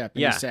another ship.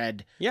 And Yeah. he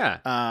said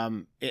Yeah.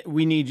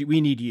 we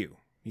need you.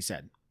 He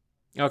said.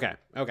 Okay.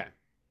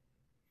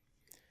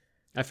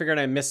 I figured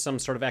I missed some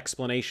sort of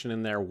explanation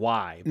in there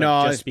why. But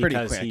No, just it's pretty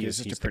because quick. He's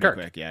It's just the pretty Kirk.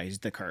 quick. Yeah, he's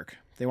the Kirk.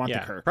 They want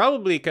Yeah, the Kirk.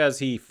 probably because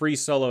he free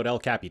soloed El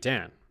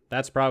Capitan.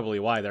 That's probably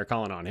why they're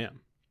calling on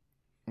him.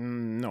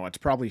 No, it's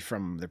probably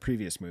from the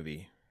previous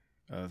movie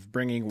of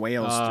bringing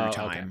whales through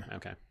time.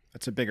 Okay.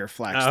 That's a bigger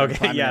flex. than Okay.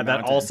 climbing Yeah, a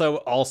that mountain.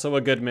 also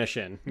a good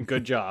mission.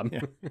 Good job.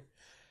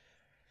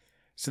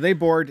 So they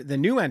board the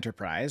new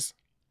Enterprise,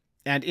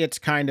 and it's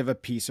kind of a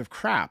piece of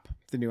crap,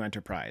 the new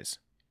Enterprise.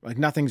 Like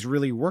nothing's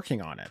really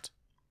working on it.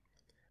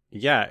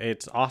 Yeah,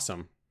 it's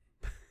awesome.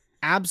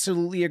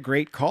 Absolutely a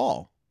great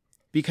call.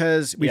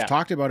 Because we've Yeah.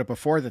 talked about it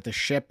before that the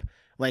ship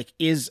like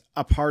is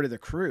a part of the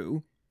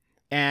crew,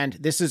 and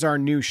this is our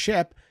new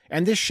ship,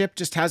 and this ship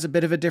just has a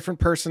bit of a different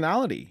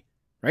personality,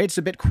 right? It's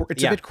a bit a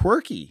bit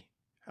quirky.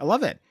 I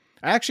love it.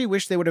 I actually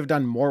wish they would have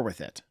done more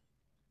with it.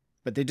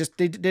 But they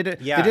did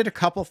it. Yeah. They did a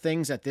couple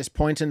things at this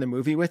point in the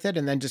movie with it,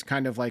 and then just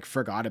kind of like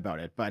forgot about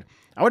it. But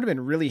I would have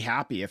been really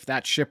happy if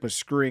that ship was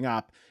screwing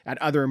up at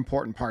other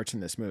important parts in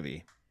this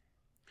movie.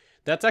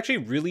 That's actually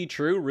really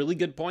true. Really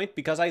good point,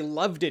 because I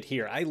loved it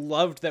here. I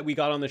loved that we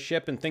got on the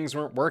ship and things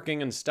weren't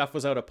working and stuff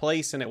was out of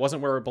place and it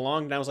wasn't where it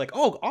belonged. And I was like,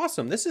 oh,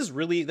 awesome. This is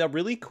really the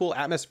really cool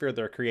atmosphere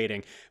they're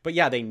creating. But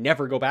yeah, they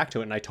never go back to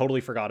it, and I totally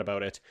forgot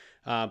about it.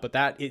 But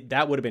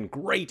that would have been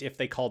great if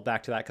they called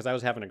back to that, because I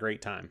was having a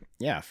great time.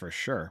 Yeah, for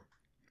sure.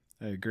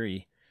 I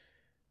agree.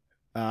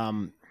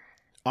 On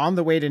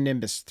the way to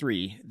Nimbus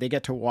 3, they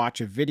get to watch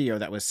a video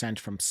that was sent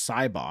from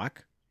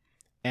Sybok,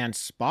 and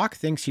Spock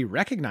thinks he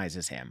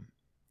recognizes him.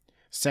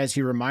 Says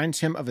he reminds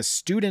him of a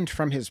student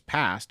from his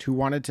past who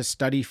wanted to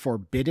study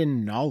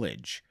forbidden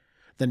knowledge,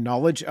 the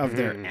knowledge of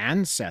their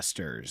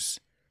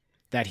ancestors,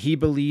 that he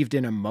believed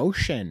in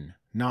emotion,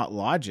 not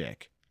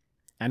logic,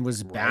 and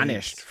was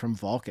banished from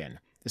Vulcan.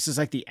 This is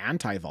like the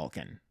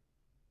anti-Vulcan.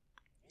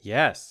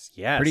 Yes.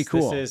 Pretty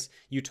cool.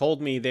 You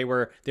told me they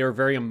were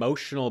very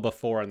emotional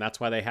before, and that's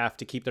why they have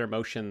to keep their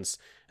emotions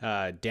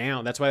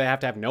down. That's why they have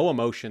to have no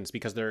emotions,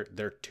 because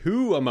they're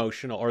too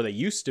emotional, or they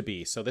used to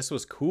be. So this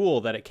was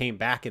cool that it came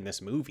back in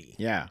this movie.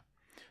 Yeah.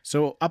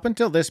 So up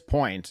until this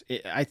point,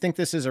 I think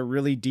this is a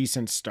really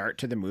decent start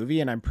to the movie,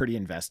 and I'm pretty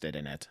invested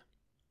in it.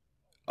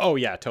 Oh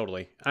yeah,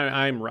 totally.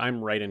 I'm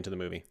right into the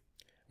movie.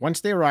 Once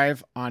they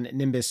arrive on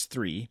Nimbus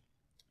 3,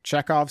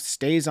 Chekhov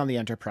stays on the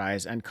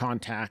Enterprise and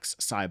contacts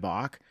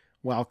Sybok,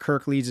 while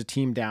Kirk leads a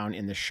team down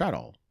in the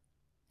shuttle.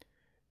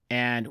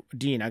 And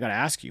Dean, I got to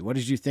ask you, what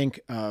did you think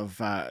of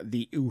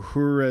the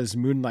Uhura's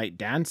Moonlight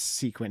dance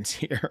sequence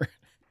here?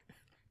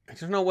 I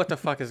don't know what the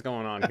fuck is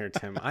going on here,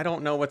 Tim. I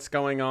don't know what's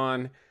going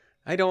on.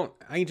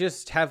 I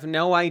just have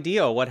no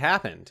idea what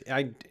happened.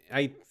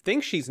 I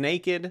think she's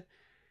naked.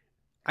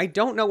 I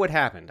don't know what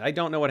happened.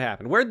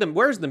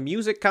 Where's the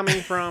music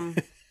coming from?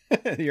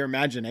 Your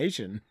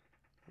imagination.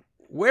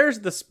 Where's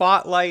the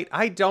spotlight?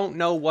 I don't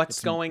know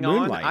what's going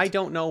Moonlight. on. I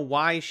don't know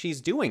why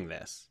she's doing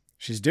this.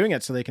 She's doing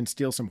it so they can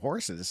steal some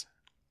horses.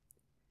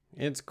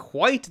 It's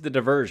quite the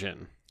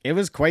diversion. It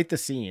was quite the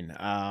scene.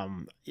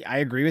 I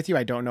agree with you.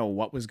 I don't know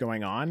what was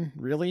going on,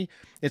 really.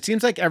 It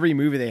seems like every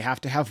movie they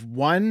have to have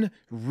one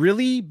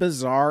really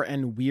bizarre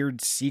and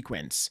weird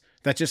sequence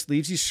that just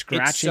leaves you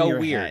scratching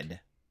your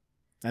head.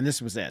 And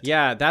this was it.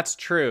 Yeah, that's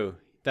true.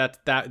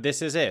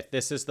 This is it.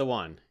 This is the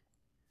one.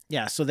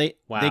 Yeah, so they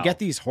get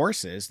these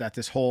horses that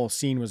this whole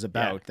scene was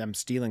about, them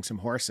stealing some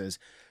horses.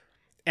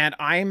 And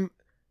I'm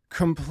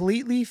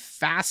completely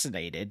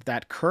fascinated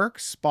that Kirk,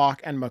 Spock,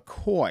 and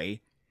McCoy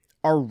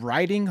are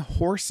riding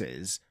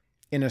horses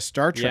in a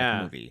Star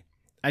Trek movie.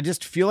 I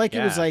just feel like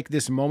it was like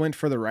this moment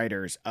for the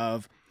writers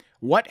of,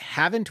 what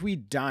haven't we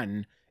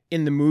done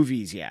in the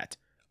movies yet?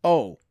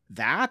 Oh,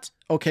 that?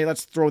 Okay,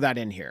 let's throw that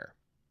in here.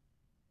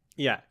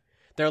 Yeah.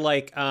 They're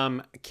like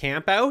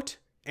camp out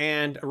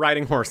and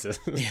riding horses.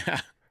 Yeah.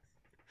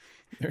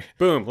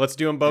 Boom, let's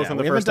do them both in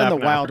the first half. We haven't done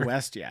the Wild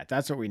West yet.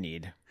 That's what we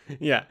need.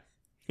 Yeah.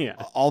 Yeah.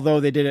 Although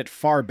they did it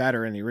far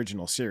better in the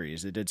original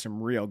series. They did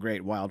some real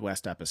great Wild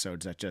West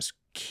episodes that just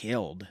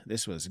killed.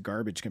 This was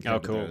garbage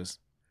compared to those.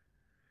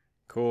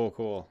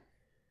 Cool.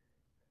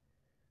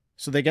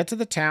 So they get to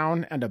the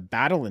town and a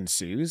battle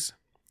ensues.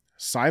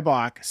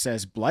 Sybok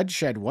says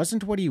bloodshed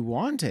wasn't what he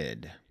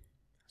wanted.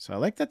 So I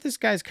like that this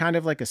guy's kind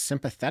of like a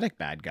sympathetic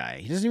bad guy.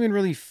 He doesn't even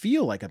really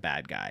feel like a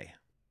bad guy.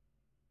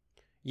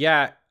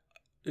 Yeah,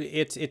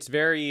 it's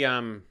very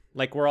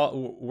like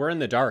we're in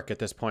the dark at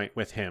this point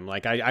with him.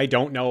 Like I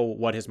don't know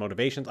what his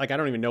motivations. Like I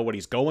don't even know what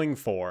he's going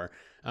for.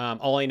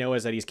 All I know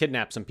is that he's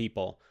kidnapped some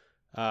people.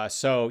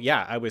 So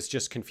yeah, I was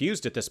just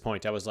confused at this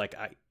point. I was like,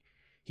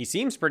 he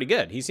seems pretty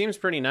good. He seems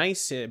pretty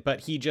nice,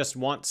 but he just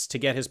wants to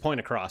get his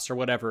point across or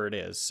whatever it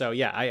is. So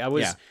yeah,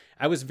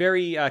 I was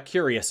very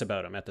curious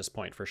about him at this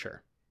point for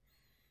sure.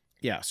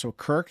 Yeah, so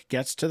Kirk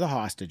gets to the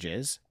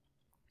hostages,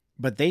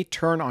 but they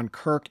turn on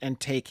Kirk and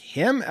take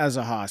him as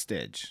a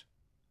hostage.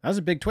 That was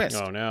a big twist.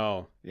 Oh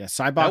no. Yeah,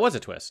 Sybok. That was a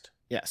twist.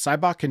 Yeah,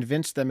 Sybok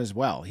convinced them as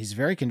well. He's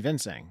very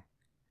convincing.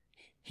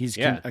 He's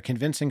a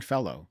convincing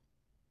fellow.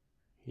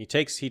 He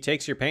takes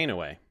your pain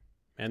away,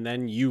 and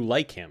then you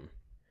like him.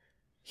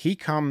 He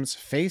comes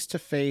face to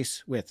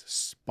face with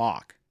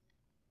Spock.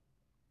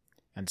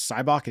 And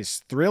Sybok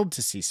is thrilled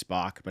to see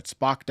Spock, but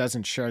Spock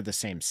doesn't share the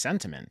same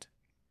sentiment.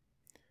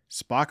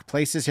 Spock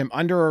places him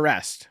under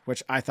arrest,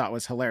 which I thought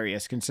was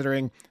hilarious,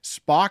 considering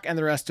Spock and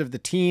the rest of the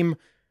team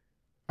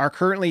are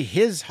currently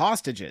his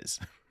hostages.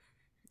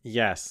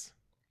 Yes.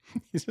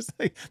 He's just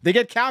like, they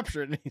get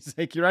captured, and he's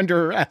like, you're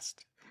under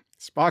arrest.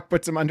 Spock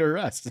puts him under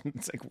arrest. And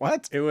it's like,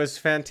 what? It was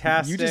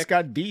fantastic. You just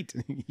got beat.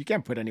 You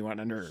can't put anyone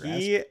under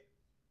arrest.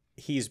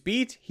 He's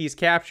beat. He's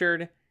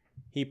captured.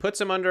 He puts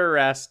him under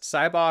arrest.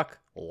 Sybok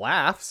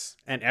laughs,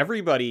 and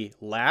everybody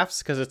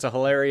laughs because it's a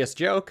hilarious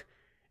joke.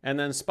 And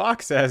then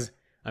Spock says,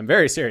 I'm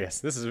very serious.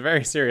 This is a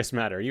very serious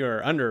matter. You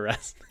are under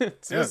arrest.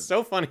 It's just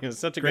so funny. It was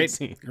such a great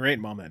scene. Great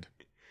moment.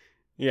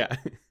 Yeah.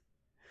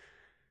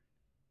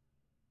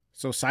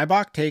 So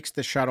Sybok takes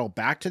the shuttle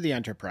back to the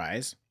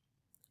Enterprise,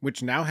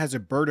 which now has a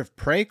bird of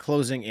prey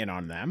closing in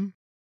on them,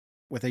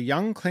 with a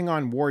young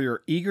Klingon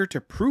warrior eager to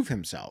prove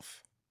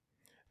himself.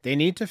 They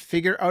need to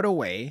figure out a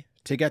way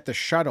to get the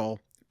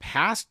shuttle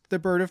past the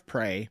bird of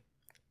prey,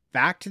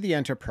 back to the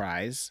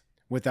Enterprise,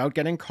 without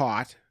getting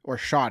caught or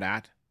shot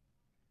at.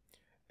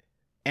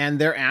 And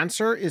their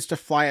answer is to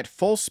fly at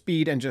full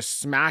speed and just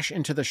smash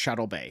into the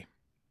shuttle bay.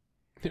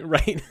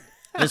 Right.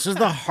 This was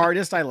the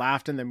hardest I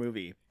laughed in the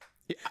movie.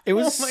 It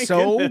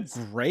was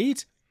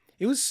great.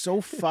 It was so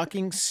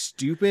fucking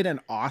stupid and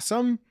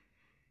awesome.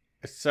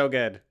 It's so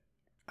good.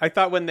 I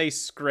thought when they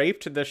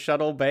scraped the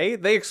shuttle bay,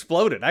 they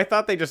exploded. I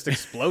thought they just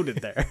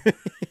exploded there.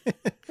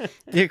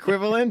 The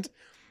equivalent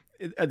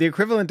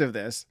of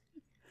this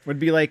would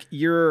be like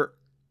you're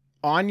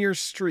on your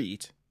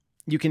street,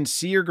 you can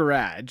see your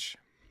garage.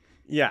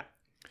 Yeah.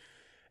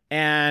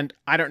 And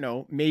I don't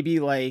know, maybe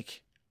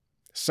like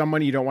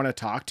someone you don't want to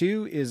talk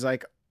to is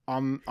like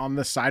on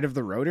the side of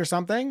the road or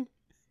something.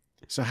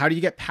 So how do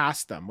you get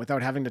past them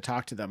without having to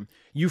talk to them?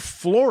 You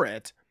floor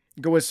it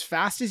go as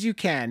fast as you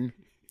can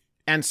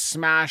and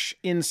smash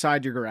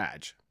inside your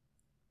garage,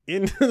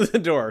 Into the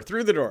door,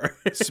 through the door.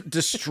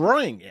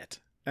 destroying it.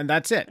 And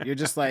that's it. You're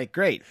just like,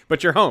 great.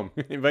 But you're home.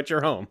 But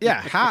you're home.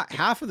 Yeah,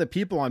 half of the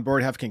people on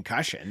board have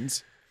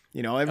concussions.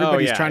 You know,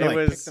 everybody's trying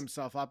to pick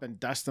themselves up and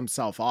dust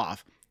themselves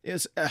off. It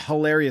was a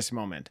hilarious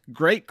moment.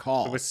 Great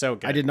call. It was so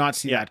good. I did not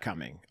see that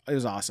coming. It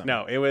was awesome.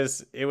 No, it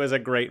was a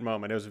great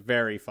moment. It was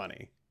very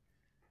funny.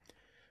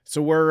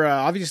 So we're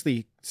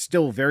obviously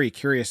still very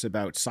curious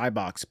about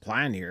Cybok's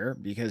plan here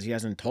because he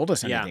hasn't told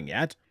us anything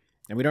yet,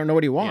 and we don't know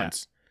what he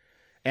wants.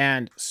 Yeah.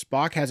 And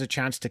Spock has a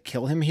chance to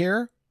kill him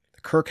here.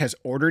 Kirk has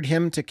ordered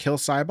him to kill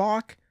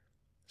Cybok.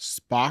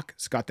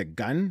 Spock's got the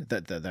gun,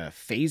 the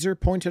phaser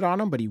pointed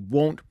on him, but he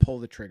won't pull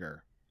the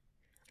trigger.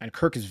 And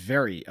Kirk is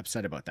very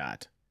upset about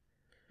that.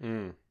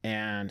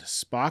 And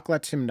Spock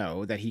lets him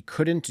know that he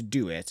couldn't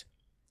do it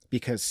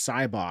because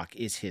Cybok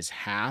is his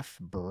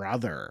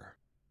half-brother.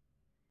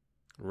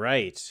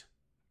 Right.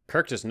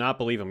 Kirk does not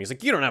believe him. He's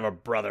like, you don't have a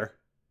brother.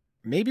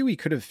 Maybe we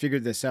could have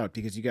figured this out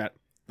because you got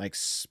like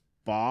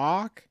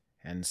Spock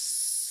and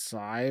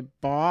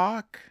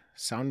Cybok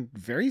sound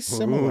very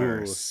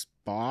similar. Ooh.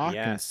 Spock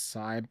and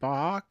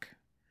Cybok.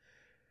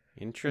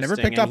 Interesting. Never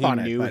picked up he on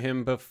it. knew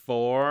him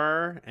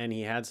before, and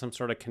he had some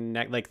sort of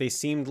connect. Like they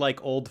seemed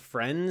like old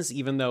friends,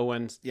 even though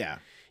when yeah.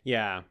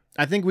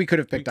 I think we could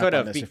have picked up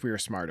on this if we were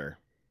smarter.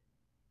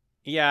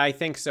 Yeah, I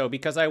think so,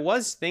 because I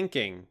was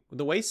thinking,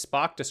 the way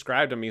Spock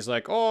described him, he's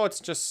like, oh, it's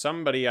just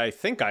somebody I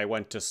think I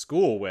went to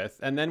school with.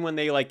 And then when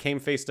they like came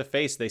face to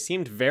face, they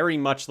seemed very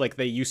much like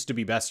they used to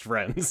be best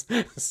friends.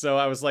 So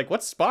I was like,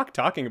 what's Spock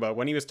talking about?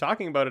 When he was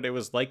talking about it, it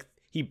was like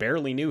he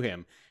barely knew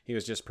him. He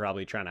was just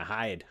probably trying to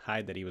hide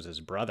that he was his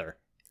brother.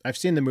 I've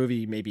seen the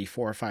movie maybe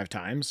 4 or 5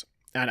 times,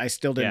 and I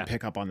still didn't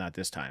pick up on that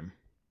this time.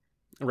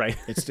 Right.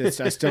 It's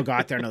I still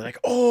got there and I'm like,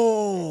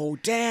 oh,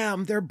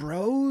 damn, they're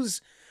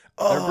bros?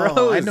 Oh, They're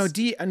bros. I had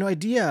no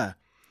idea.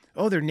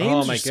 Oh, their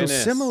names are so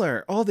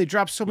similar. Oh, they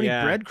dropped so many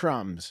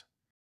breadcrumbs.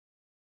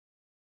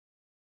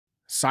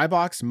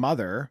 Cybok's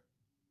mother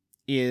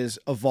is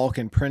a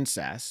Vulcan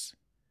princess,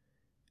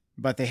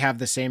 but they have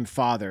the same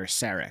father,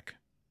 Sarek.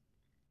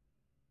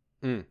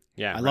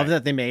 Yeah, I love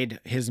that they made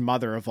his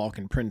mother a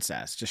Vulcan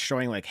princess, just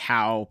showing like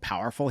how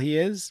powerful he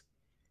is.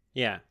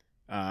 Yeah.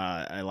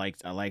 I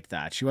liked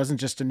that. She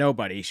wasn't just a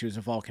nobody, she was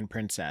a Vulcan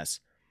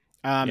princess.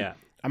 Yeah.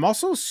 I'm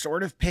also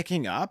sort of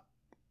picking up,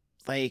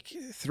 like,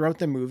 throughout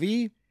the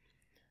movie,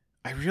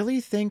 I really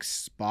think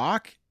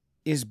Spock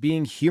is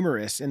being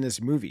humorous in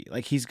this movie.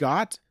 Like, he's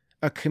got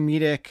a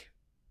comedic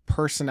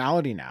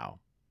personality now.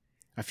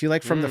 I feel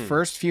like from the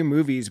first few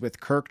movies with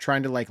Kirk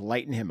trying to, like,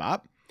 lighten him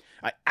up,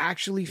 I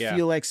actually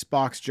feel like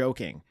Spock's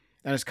joking.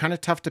 And it's kind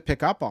of tough to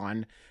pick up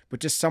on, but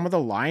just some of the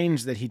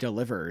lines that he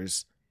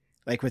delivers,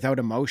 like, without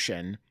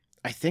emotion,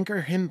 I think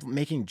are him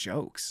making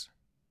jokes.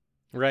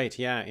 Right,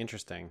 yeah,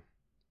 interesting.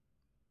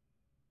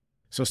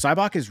 So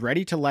Cybok is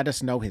ready to let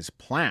us know his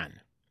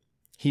plan.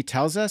 He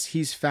tells us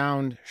he's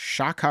found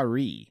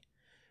Shakari,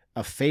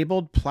 a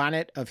fabled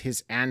planet of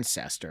his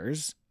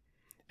ancestors,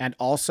 and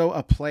also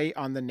a play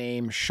on the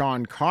name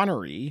Sean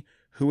Connery,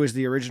 who was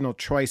the original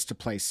choice to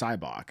play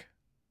Cybok.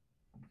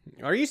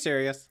 Are you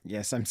serious?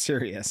 Yes, I'm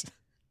serious.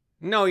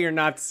 No, you're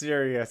not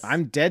serious.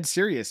 I'm dead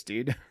serious,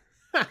 dude.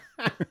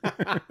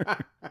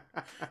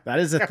 That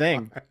is a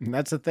thing.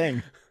 That's a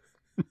thing.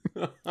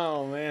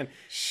 Oh, man.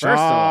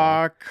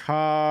 Shakari.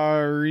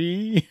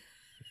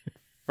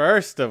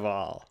 First of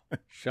all,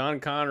 Sean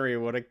Connery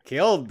would have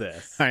killed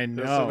this. I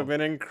know. This would have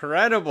been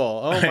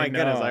incredible. Oh, my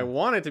goodness. I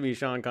want it to be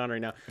Sean Connery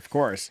now. Of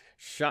course.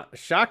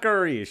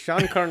 Shakari.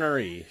 Sean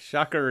Connery.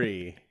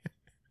 Shakari.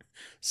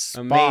 Spock,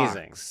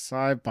 amazing.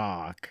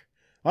 Cybok.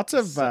 Lots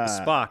of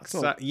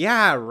Spock.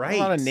 Yeah, right. A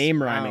lot of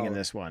name rhyming in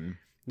this one.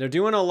 They're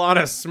doing a lot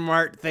of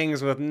smart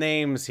things with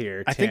names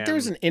here, Tim. I think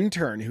there's an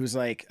intern who's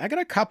like, I got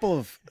a couple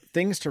of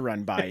things to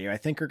run by you. I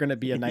think are going to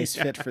be a nice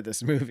fit for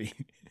this movie.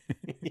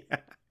 Yeah.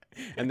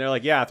 And they're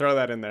like, yeah, throw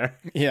that in there.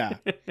 Yeah.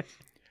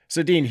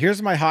 So, Dean,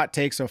 here's my hot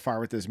take so far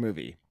with this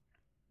movie.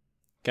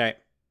 Okay.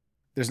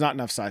 There's not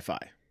enough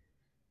sci-fi.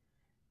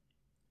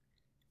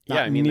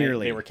 Yeah, I mean,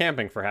 they were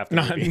camping for half the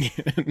movie.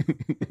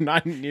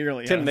 Not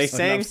nearly. Tim, they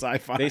sang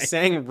sci-fi. They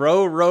sang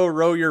 "Row, row,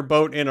 row your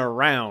boat in a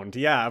round."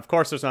 Yeah, of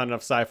course, there's not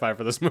enough sci-fi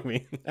for this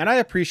movie. And I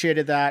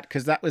appreciated that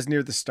because that was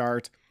near the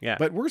start. Yeah,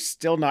 but we're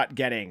still not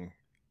getting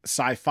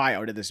sci-fi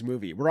out of this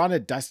movie. We're on a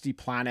dusty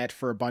planet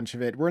for a bunch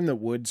of it. We're in the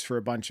woods for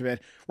a bunch of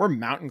it. We're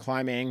mountain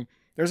climbing.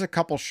 There's a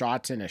couple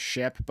shots in a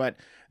ship, but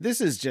this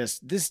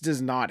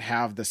does not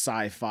have the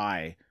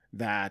sci-fi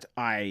that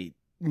I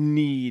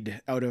need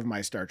out of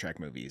my Star Trek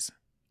movies.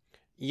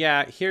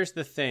 Yeah, here's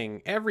the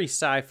thing. Every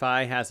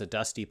sci-fi has a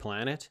dusty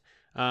planet.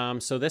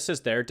 So this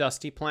is their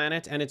dusty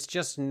planet, and it's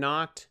just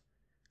not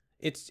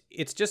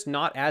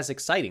as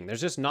exciting.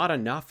 There's just not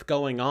enough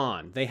going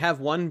on. They have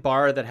one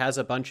bar that has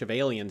a bunch of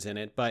aliens in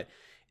it, but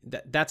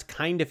that's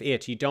kind of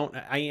it. You don't.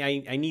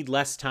 I need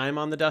less time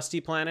on the dusty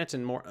planet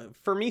and more.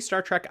 For me,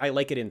 Star Trek, I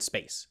like it in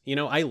space.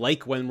 I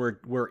like when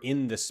we're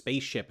in the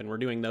spaceship and we're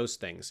doing those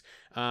things.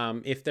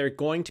 If they're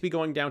going to be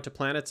going down to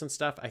planets and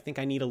stuff, I think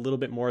I need a little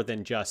bit more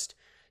than just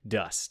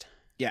dust.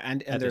 Yeah,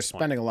 and they're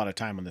spending a lot of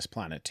time on this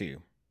planet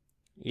too.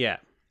 Yeah.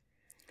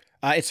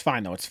 It's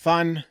fine though. It's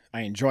fun.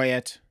 I enjoy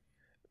it,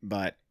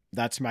 but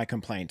that's my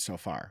complaint so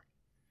far.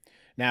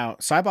 Now,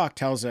 Sybok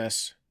tells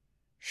us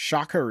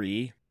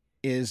Shakari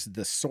is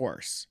the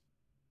source.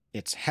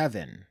 It's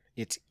heaven.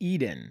 It's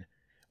Eden.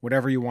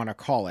 Whatever you want to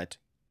call it.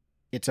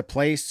 It's a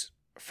place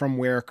from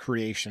where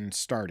creation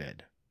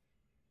started.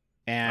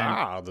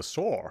 And the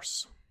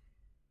source.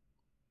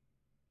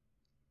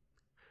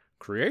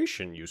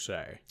 Creation, you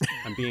say?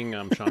 I'm being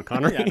Sean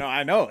Connery. Yeah, no,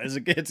 I know. It's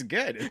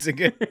good. It's a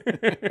good.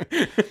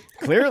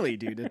 Clearly,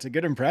 dude, it's a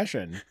good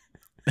impression.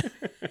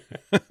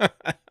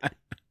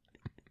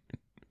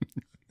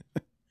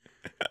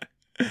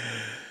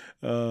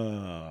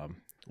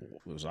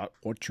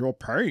 What's your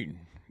pain?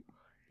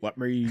 Let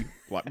me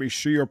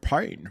see your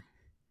pain.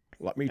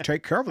 Let me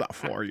take care of that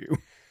for you.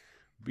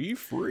 Be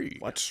free.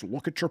 Let's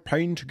look at your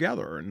pain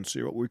together and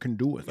see what we can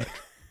do with it.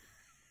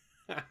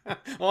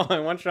 Well, I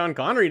want Sean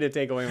Connery to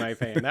take away my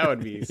pain. That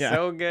would be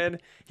so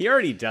good. He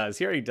already does.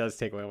 He already does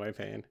take away my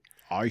pain.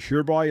 I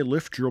hereby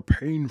lift your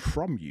pain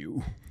from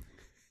you.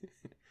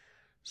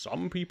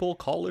 Some people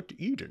call it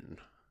Eden.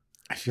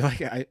 I feel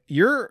like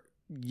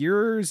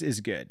yours is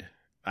good.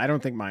 I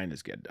don't think mine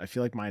is good. I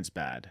feel like mine's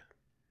bad.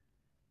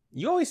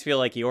 You always feel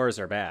like yours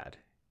are bad.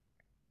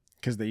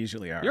 Because they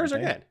usually are. Yours are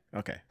good.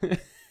 Okay.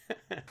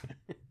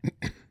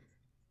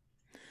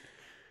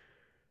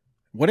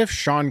 What if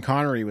Sean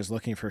Connery was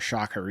looking for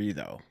Shakari,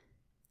 though?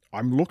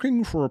 I'm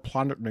looking for a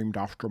planet named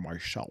after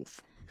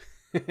myself.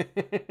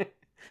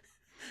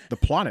 The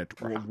planet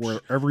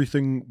where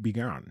everything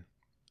began.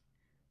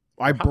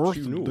 I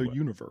birthed the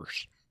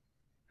universe.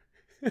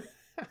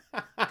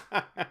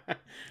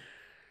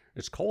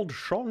 It's called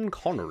Sean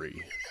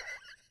Connery.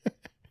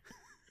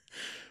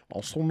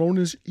 Also known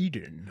as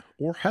Eden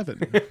or Heaven.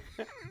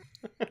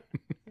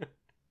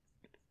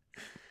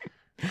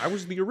 I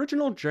was the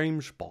original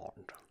James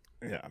Bond.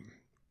 Yeah.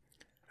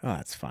 Oh,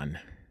 that's fun.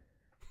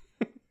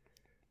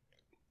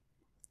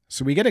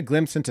 So we get a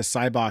glimpse into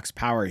Sybok's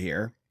power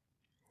here,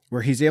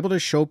 where he's able to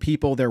show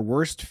people their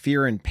worst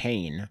fear and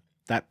pain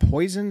that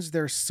poisons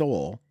their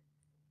soul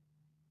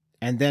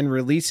and then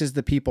releases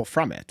the people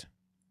from it.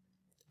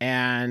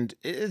 And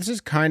this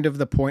is kind of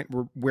the point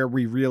where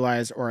we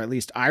realize, or at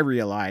least I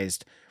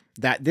realized,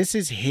 that this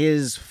is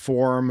his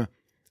form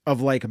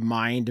of like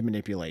mind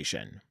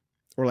manipulation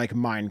or like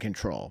mind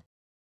control.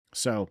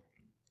 So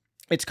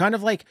it's kind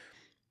of like,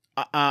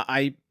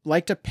 I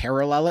like to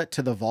parallel it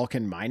to the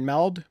Vulcan mind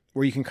meld,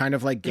 where you can kind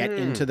of like get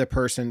into the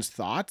person's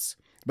thoughts,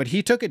 but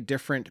he took a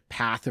different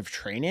path of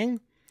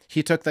training.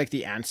 He took like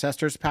the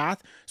ancestors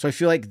path. So I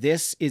feel like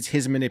this is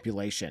his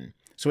manipulation.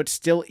 So it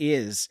still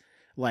is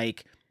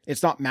like,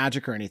 it's not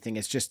magic or anything.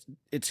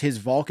 It's his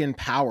Vulcan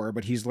power,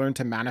 but he's learned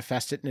to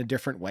manifest it in a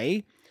different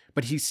way,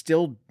 but he's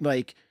still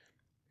like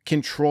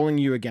controlling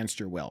you against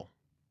your will.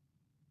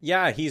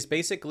 Yeah. He's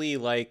basically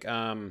like,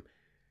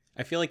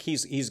 I feel like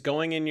he's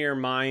going in your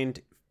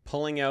mind,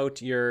 pulling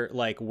out your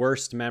like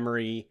worst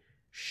memory,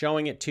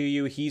 showing it to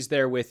you. He's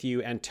there with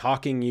you and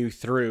talking you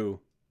through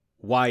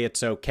why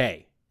it's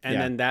okay. And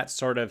then that's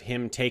sort of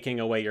him taking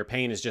away your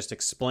pain, is just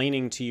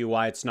explaining to you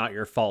why it's not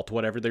your fault.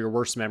 Whatever your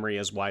worst memory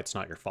is, why it's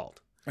not your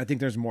fault. I think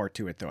there's more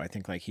to it though. I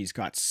think like he's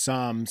got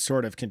some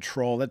sort of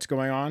control that's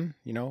going on,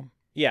 you know?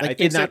 Yeah, like I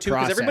think so too,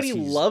 because everybody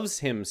loves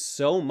him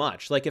so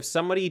much. Like if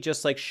somebody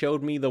just like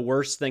showed me the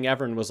worst thing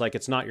ever and was like,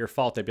 it's not your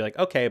fault, I'd be like,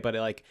 okay, but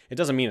like it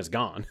doesn't mean it's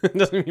gone. It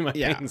doesn't mean my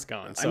pain's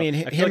gone. So I mean,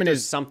 I feel like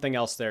there's something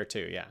else there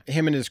too. Yeah,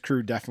 him and his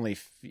crew definitely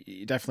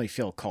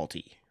feel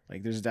culty.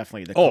 Like there's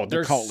definitely the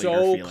they're cult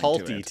so leader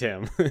culty,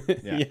 to Tim.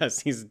 Yes,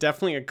 he's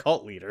definitely a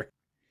cult leader.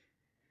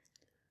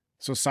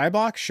 So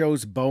Sybok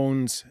shows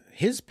Bones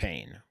his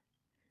pain,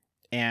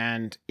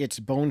 and it's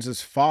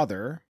Bones'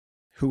 father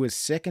who is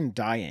sick and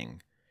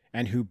dying,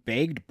 and who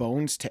begged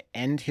Bones to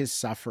end his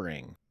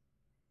suffering,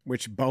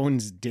 which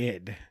Bones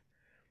did.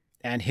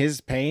 And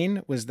his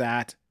pain was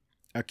that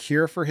a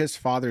cure for his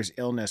father's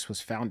illness was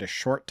found a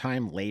short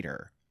time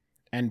later,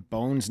 and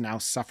Bones now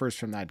suffers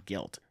from that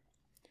guilt.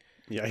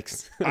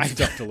 Yikes. That's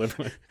tough to live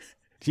with.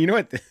 Do you know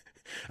what?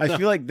 I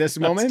feel like this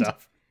moment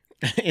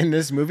in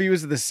this movie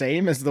was the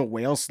same as the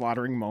whale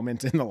slaughtering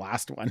moment in the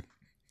last one.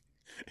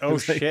 Oh,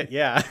 shit,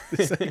 yeah.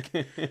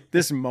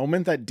 This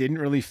moment that didn't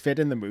really fit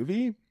in the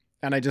movie,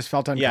 and I just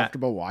felt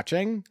uncomfortable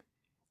watching,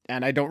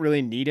 and I don't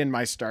really need in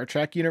my Star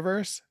Trek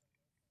universe.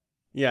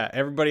 Yeah,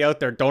 everybody out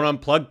there, don't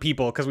unplug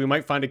people because we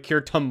might find a cure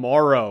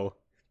tomorrow.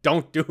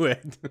 Don't do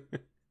it.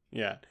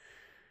 Yeah.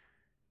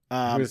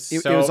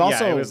 It was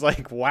also it was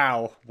like,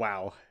 wow.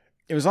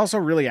 It was also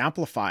really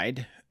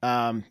amplified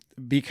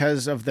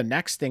because of the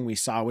next thing we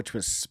saw, which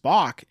was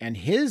Spock and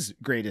his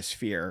greatest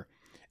fear.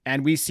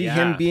 And we see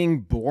him being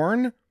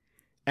born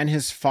and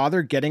his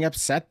father getting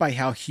upset by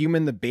how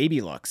human the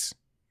baby looks.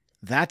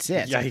 That's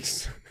it.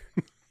 Yikes.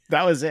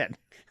 That was it.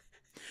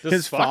 Does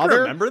His Spock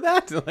father? remember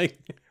that? Like,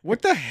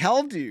 What the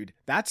hell, dude?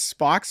 That's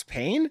Spock's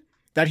pain?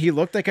 That he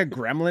looked like a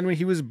gremlin when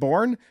he was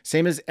born?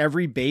 Same as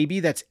every baby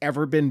that's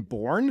ever been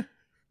born?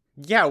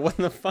 yeah, what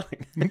the fuck?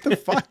 What the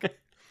fuck?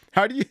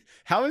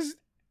 How is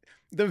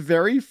the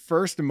very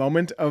first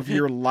moment of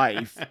your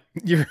life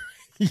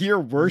your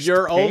worst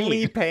Your pain?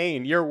 only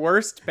pain, your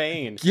worst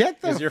pain,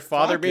 Get the is your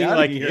father fuck being outta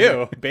like, here.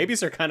 ew,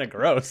 babies are kind of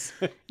gross.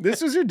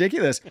 This was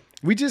ridiculous.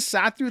 We just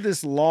sat through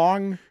this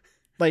long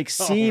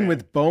scene man.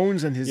 with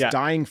Bones and his Yeah.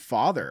 dying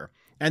father.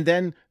 And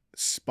then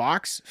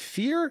Spock's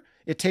fear,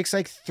 it takes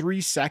like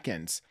 3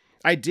 seconds.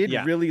 I did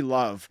Yeah. really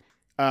love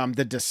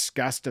the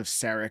disgust of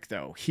Sarek,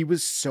 though. He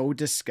was so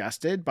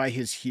disgusted by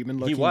his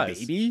human-looking was.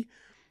 baby.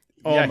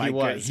 Oh Yeah, my he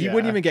god. was, He yeah.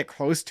 wouldn't even get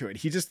close to it.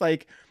 He just he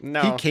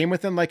No. came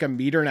within like 1.5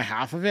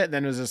 meters of it, and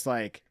then it was just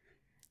like,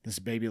 this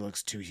baby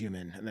looks too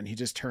human. And then he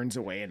just turns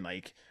away and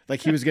like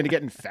he was gonna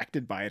get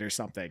infected by it or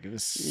something. It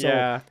was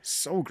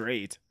so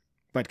great,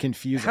 but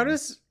confusing.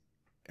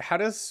 How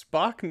does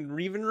Spock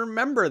even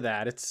remember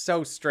that? It's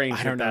so strange.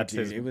 I don't know, that's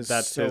dude. his, It was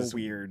that's so his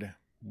weird.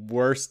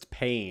 worst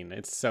pain.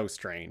 It's so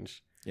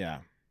strange. Yeah.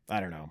 I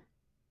don't know.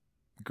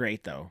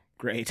 Great though.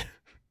 Great.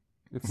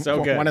 It's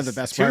so good. One of the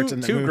best parts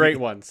in the two movie. great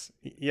ones.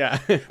 Yeah.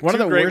 One of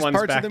Two the great worst ones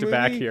parts back of the to movie,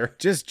 back here.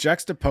 just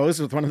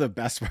juxtaposed with one of the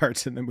best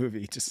parts in the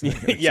movie. Just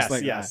Yes,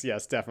 that.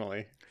 yes,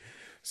 definitely.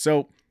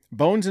 So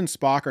Bones and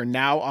Spock are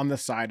now on the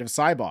side of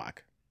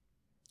Sybok.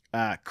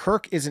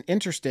 Kirk isn't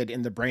interested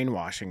in the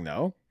brainwashing,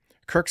 though.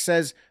 Kirk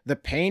says the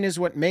pain is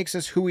what makes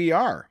us who we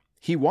are.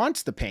 He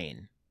wants the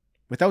pain.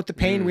 Without the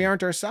pain, we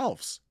aren't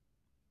ourselves.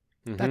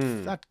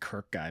 Mhm. That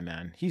Kirk guy,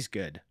 man, he's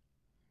good.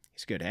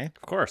 He's good, eh?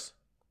 Of course.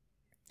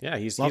 Yeah,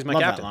 he's my love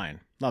captain. that line.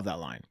 Love that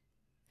line.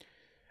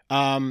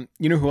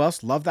 You know who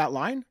else loved that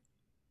line?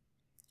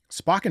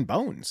 Spock and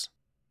Bones.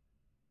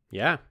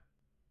 Yeah.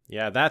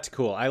 Yeah, that's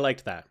cool. I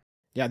liked that.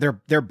 Yeah,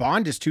 their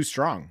bond is too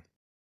strong.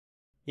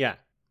 Yeah.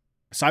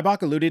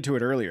 Sybok alluded to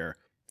it earlier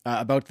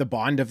about the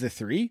bond of the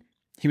three.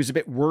 He was a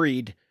bit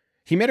worried.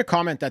 He made a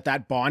comment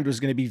that bond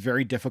was going to be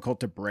very difficult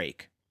to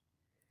break.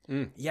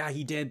 Yeah,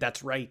 he did.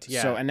 That's right.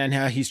 Yeah. So, and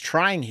then he's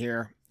trying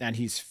here and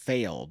he's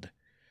failed.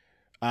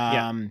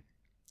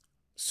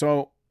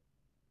 So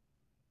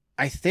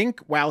I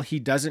think while he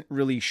doesn't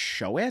really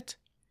show it,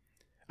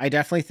 I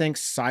definitely think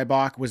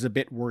Sybok was a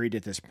bit worried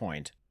at this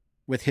point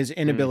with his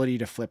inability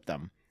to flip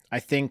them. I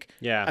think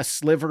yeah. a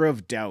sliver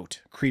of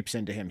doubt creeps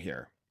into him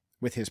here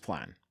with his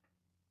plan.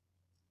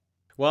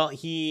 Well,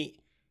 he,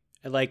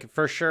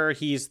 for sure,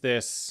 he's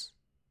this,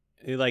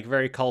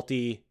 very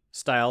culty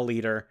style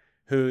leader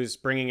who's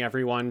bringing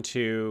everyone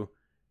to,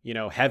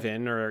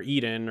 heaven or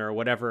Eden or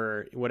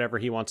whatever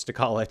he wants to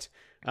call it.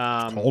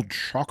 Called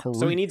Shockery.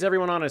 So he needs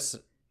everyone on his,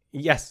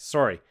 yes,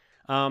 sorry.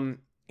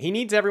 He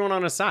needs everyone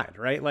on his side,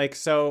 right?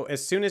 So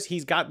as soon as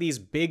he's got these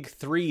big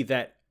three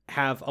that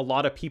have a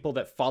lot of people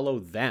that follow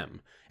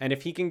them, and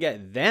if he can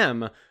get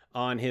them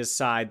on his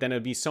side, then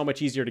it'd be so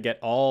much easier to get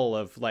all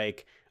of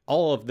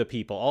the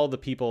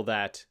people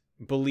that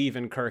believe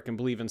in Kirk and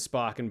believe in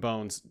Spock and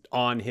Bones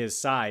on his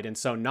side. And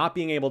so not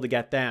being able to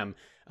get them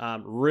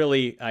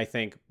really, I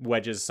think,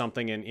 wedges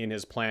something in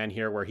his plan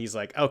here where he's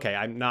like, okay,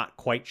 I'm not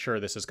quite sure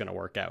this is going to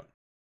work out.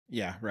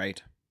 Yeah,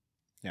 right.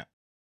 Yeah.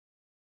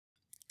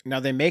 Now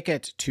they make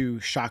it to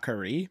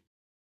Shakari,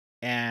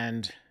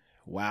 and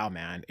wow,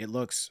 man, it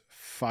looks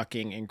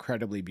fucking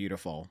incredibly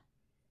beautiful.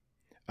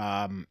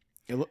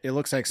 It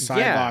looks like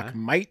Sybok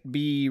might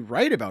be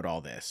right about all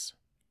this.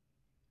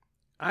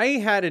 I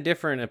had a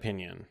different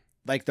opinion.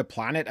 Like the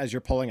planet, as you're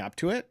pulling up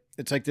to it,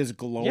 it's like this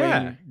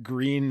glowing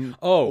green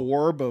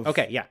orb of...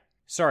 Okay, yeah.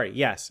 Sorry,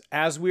 yes.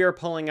 As we are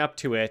pulling up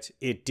to it,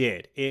 it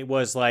did. It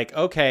was like,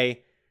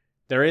 okay,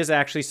 there is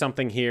actually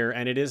something here,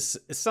 and it is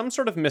some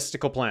sort of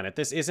mystical planet.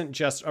 This isn't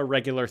just a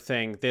regular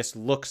thing. This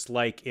looks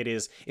like it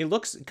is... It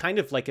looks kind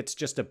of like it's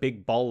just a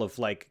big ball of,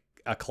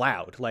 a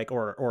cloud,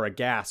 or a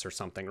gas or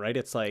something, right?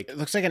 It's like... It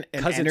looks like an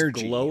because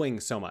energy. it's glowing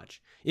so much.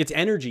 It's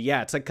energy,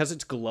 yeah. It's like because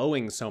it's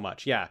glowing so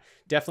much, yeah.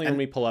 Definitely when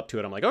we pull up to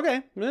it, I'm like,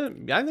 okay,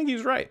 I think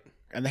he's right.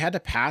 And they had to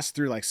pass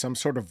through some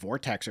sort of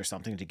vortex or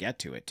something to get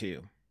to it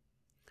too.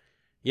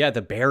 Yeah,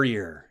 the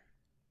barrier.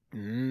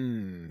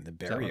 The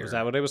barrier. Was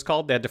that what it was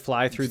called? They had to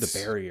fly through the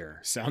barrier.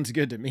 Sounds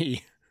good to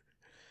me.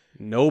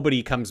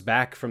 Nobody comes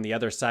back from the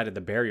other side of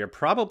the barrier,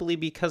 probably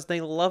because they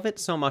love it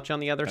so much on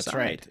the other side. That's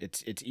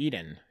right. It's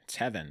Eden. It's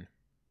heaven.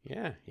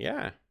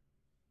 Yeah.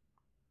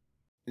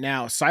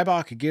 Now,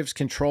 Sybok gives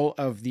control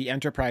of the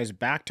Enterprise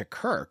back to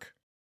Kirk,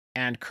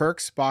 and Kirk,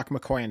 Spock,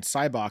 McCoy, and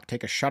Sybok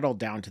take a shuttle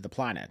down to the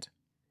planet.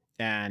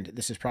 And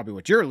this is probably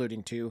what you're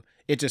alluding to.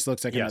 It just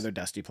looks like another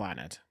dusty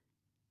planet.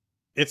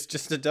 It's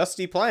just a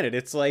dusty planet.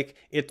 It's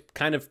it's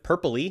kind of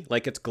purpley,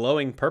 it's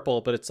glowing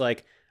purple, but it's I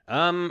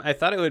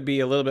thought it would be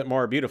a little bit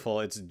more beautiful.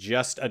 It's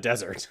just a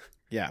desert.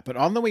 Yeah, but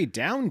on the way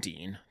down,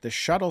 Dean, the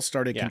shuttle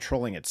started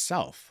controlling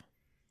itself.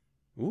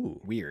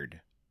 Ooh.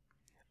 Weird.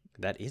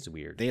 That is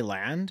weird. They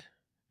land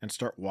and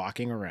start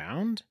walking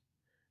around.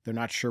 They're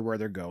not sure where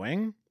they're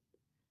going.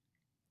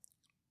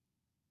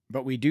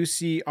 But we do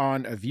see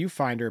on a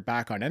viewfinder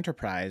back on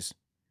Enterprise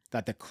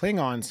that the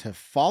Klingons have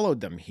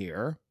followed them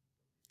here,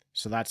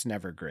 so that's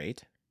never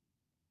great.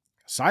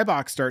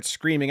 Sybok starts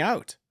screaming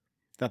out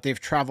that they've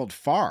traveled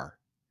far.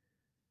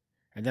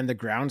 And then the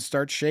ground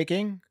starts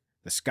shaking,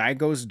 the sky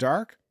goes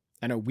dark,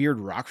 and a weird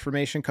rock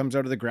formation comes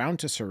out of the ground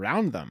to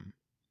surround them.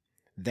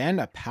 Then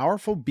a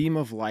powerful beam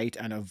of light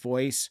and a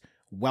voice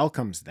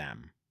welcomes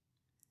them.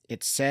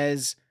 It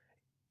says,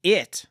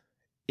 "It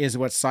is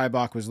what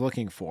Sybok was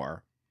looking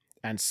for,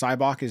 and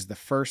Sybok is the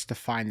first to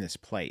find this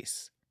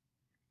place."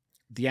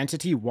 The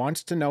entity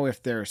wants to know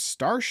if their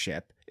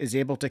starship is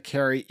able to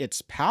carry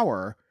its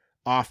power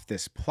off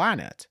this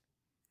planet.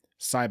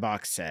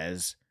 Sybok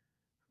says,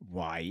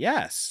 "Why,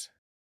 yes."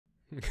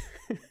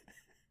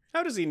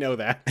 How does he know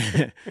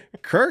that?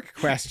 Kirk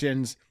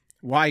questions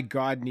why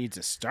God needs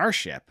a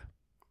starship.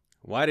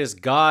 Why does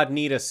God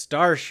need a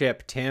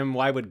starship, Tim?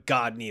 Why would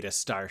God need a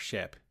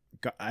starship?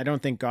 I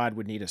don't think God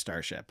would need a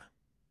starship.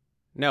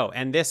 No,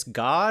 and this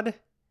God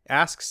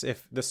asks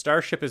if the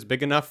starship is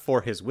big enough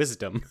for his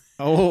wisdom.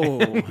 Oh,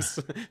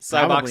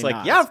 Sybok's like,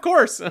 not. yeah, of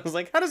course. I was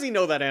like, how does he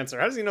know that answer?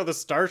 How does he know the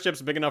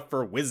starship's big enough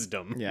for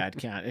wisdom? Yeah,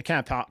 it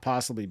can't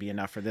possibly be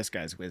enough for this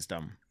guy's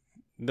wisdom.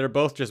 They're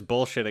both just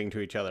bullshitting to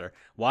each other.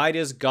 Why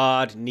does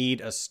God need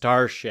a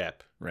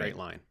starship? Right. Great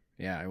line.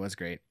 Yeah, it was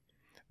great.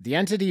 The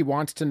entity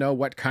wants to know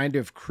what kind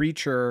of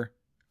creature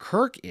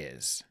Kirk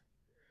is.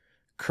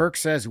 Kirk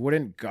says,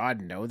 wouldn't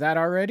God know that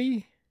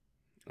already?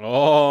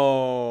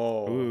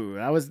 Oh.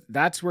 Ooh,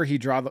 that's where he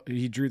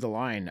drew the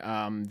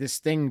line. This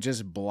thing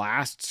just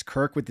blasts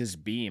Kirk with this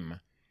beam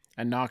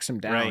and knocks him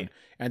down. Right.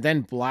 And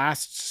then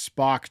blasts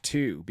Spock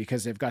too,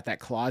 because they've got that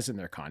clause in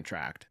their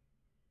contract.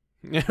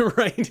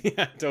 Right,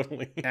 yeah,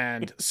 totally.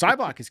 And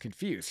Sybok is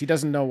confused. He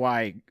doesn't know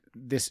why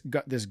this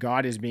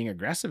god is being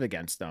aggressive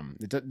against them.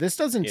 This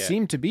doesn't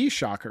seem to be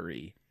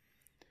Shakari.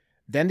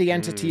 Then the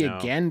entity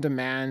again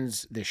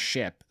demands the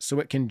ship so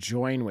it can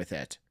join with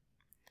it.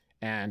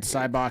 And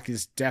Sybok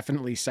is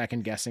definitely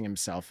second-guessing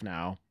himself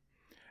now.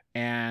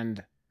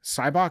 And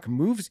Sybok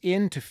moves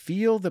in to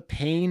feel the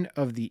pain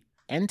of the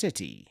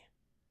entity.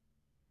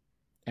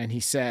 And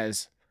he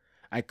says,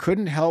 "I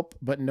couldn't help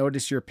but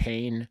notice your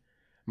pain.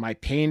 My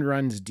pain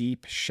runs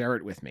deep. Share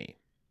it with me."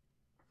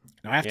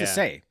 Now, I have to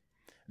say,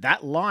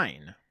 that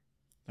line,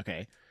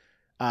 okay,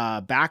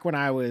 back when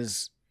I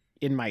was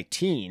in my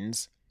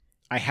teens,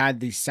 I had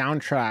the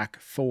soundtrack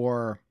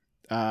for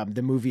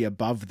the movie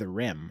Above the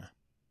Rim.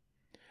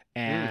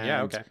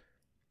 And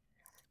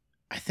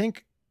I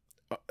think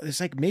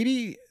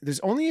there's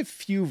only a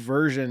few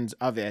versions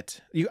of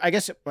it. I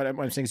guess what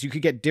I'm saying is you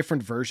could get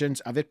different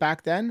versions of it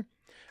back then.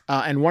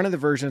 And one of the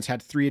versions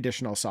had 3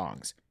 additional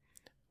songs.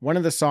 One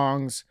of the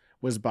songs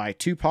was by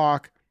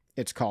Tupac.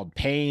 It's called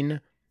Pain.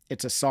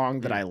 It's a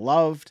song that I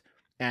loved.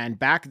 And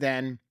back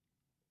then,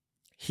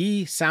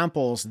 he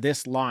samples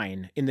this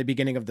line in the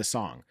beginning of the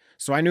song.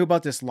 So I knew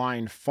about this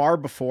line far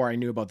before I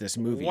knew about this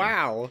movie.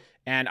 Wow.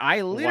 And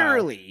I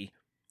literally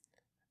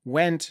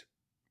went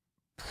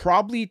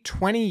probably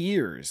 20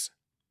 years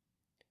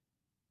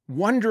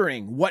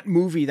wondering what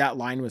movie that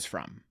line was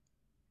from.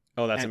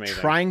 Oh, that's and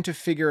amazing. Trying to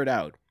figure it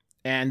out.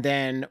 And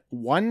then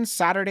one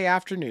Saturday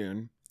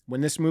afternoon,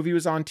 when this movie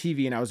was on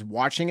TV and I was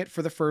watching it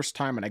for the first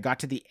time and I got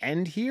to the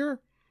end here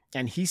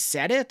and he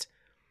said it,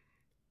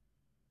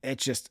 it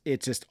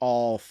just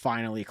all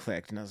finally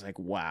clicked. And I was like,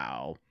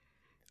 wow,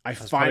 I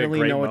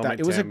finally know what that,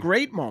 it was a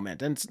great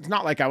moment. And it's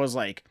not like I was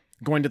like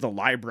going to the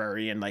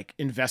library and like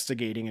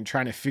investigating and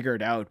trying to figure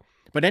it out.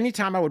 But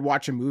anytime I would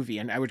watch a movie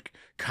and I would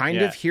kind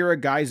of hear a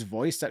guy's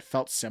voice that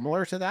felt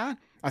similar to that,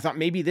 I thought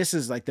maybe this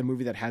is like the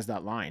movie that has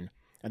that line.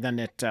 And then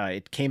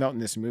it came out in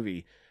this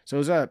movie. So it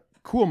was a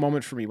cool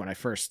moment for me when I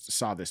first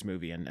saw this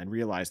movie and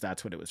realized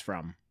that's what it was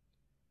from.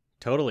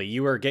 Totally.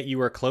 You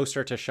were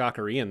closer to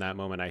Shakari in that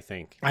moment, I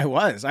think. I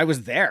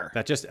was there.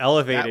 That just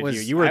elevated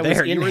you. You were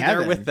there. You were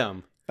there with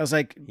them. I was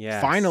like,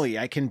 finally,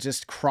 I can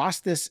just cross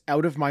this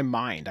out of my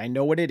mind. I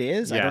know what it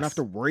is. Yes. I don't have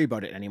to worry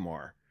about it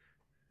anymore.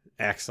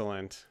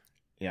 Excellent.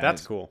 Yeah,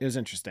 that's cool. It was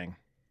interesting.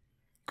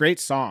 Great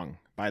song,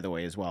 by the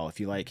way, as well, if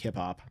you like hip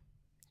hop.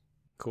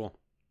 Cool.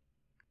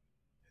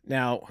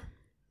 Now,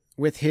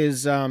 with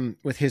his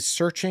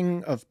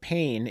searching of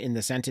pain in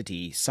this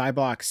entity,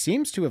 Sybok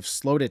seems to have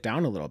slowed it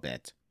down a little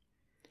bit.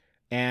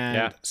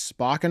 And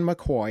Spock and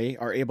McCoy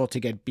are able to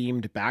get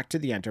beamed back to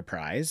the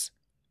Enterprise.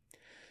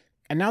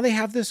 And now they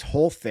have this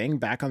whole thing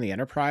back on the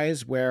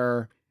Enterprise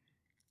where,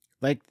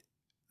 like,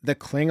 the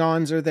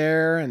Klingons are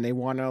there and they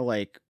want to,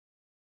 like,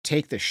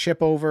 take the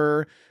ship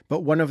over.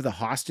 But one of the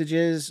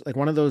hostages, like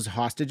one of those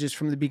hostages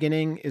from the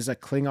beginning, is a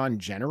Klingon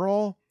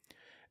general.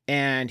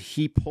 And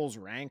he pulls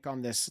rank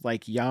on this,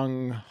 like,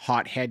 young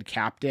hothead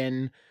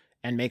captain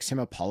and makes him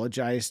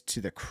apologize to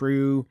the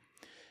crew.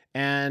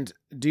 And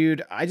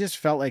dude, I just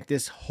felt like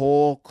this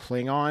whole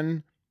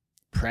Klingon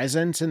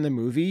presence in the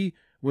movie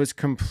was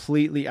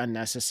completely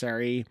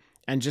unnecessary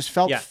and just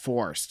felt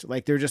forced.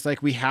 Like they're just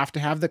like, we have to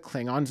have the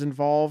Klingons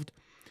involved.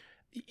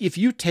 If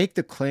you take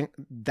that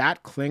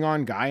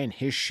Klingon guy and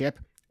his ship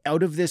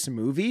out of this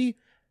movie,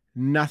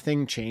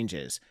 nothing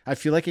changes. I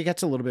feel like it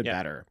gets a little bit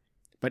better,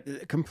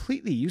 but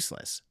completely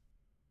useless.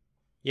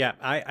 Yeah,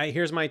 I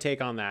here's my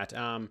take on that.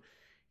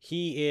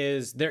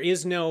 There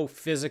is no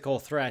physical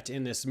threat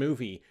in this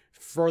movie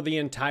for the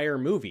entire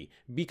movie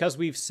because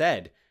we've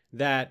said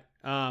that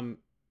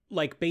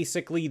like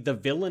basically the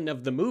villain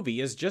of the movie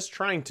is just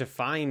trying to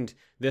find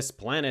this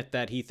planet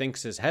that he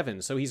thinks is heaven.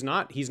 So he's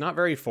not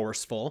very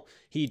forceful.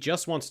 He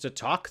just wants to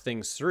talk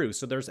things through.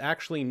 So there's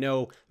actually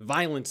no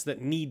violence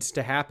that needs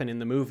to happen in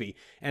the movie.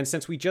 And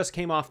since we just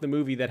came off the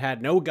movie that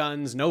had no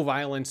guns, no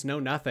violence, no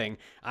nothing,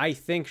 I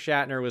think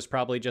Shatner was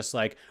probably just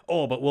like,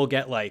 "Oh, but we'll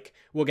get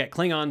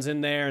Klingons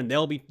in there and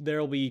they'll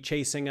be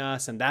chasing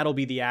us and that'll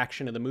be the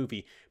action of the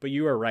movie." But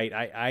you are right.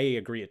 I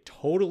agree. It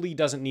totally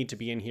doesn't need to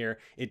be in here.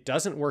 It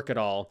doesn't work at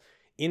all.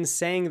 In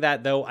saying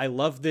that, though, I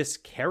love this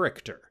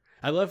character.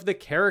 I love the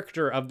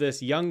character of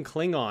this young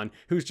Klingon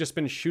who's just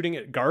been shooting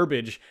at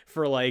garbage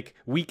for like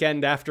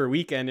weekend after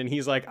weekend. And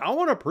he's like, I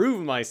want to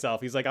prove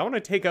myself. He's like, I want to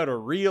take out a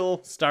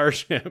real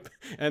starship.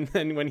 And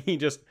then when he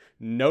just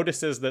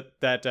notices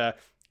that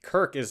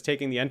Kirk is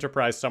taking the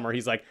Enterprise somewhere,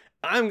 he's like,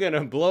 I'm going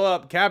to blow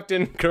up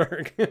Captain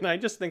Kirk. And I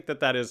just think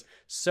that is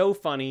so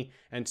funny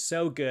and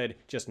so good.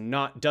 Just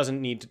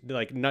doesn't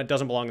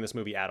belong in this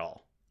movie at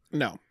all.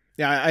 No.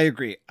 Yeah, I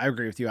agree. I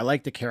agree with you. I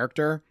like the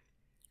character.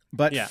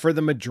 But for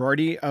the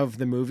majority of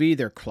the movie,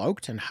 they're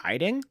cloaked and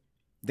hiding.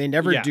 They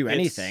never do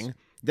anything.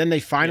 Then they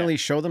finally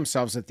show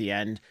themselves at the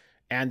end,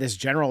 and this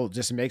general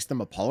just makes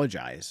them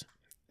apologize.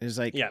 It's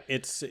like,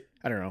 it's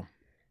I don't know,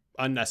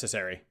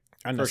 unnecessary.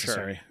 For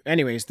sure.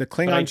 Anyways, the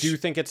Klingon. But I do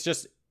think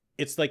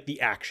it's like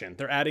the action.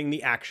 They're adding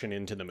the action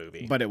into the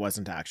movie. But it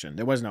wasn't action.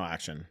 There was no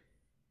action.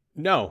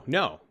 No.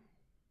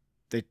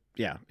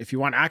 If you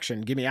want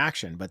action, give me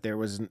action. But there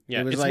was. Yeah,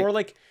 it was it's more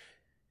like.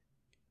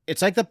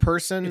 It's like the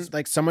person,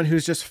 like someone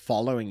who's just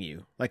following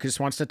you, like who just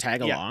wants to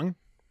tag along.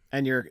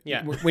 And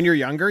when you're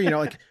younger,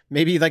 like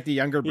maybe like the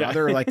younger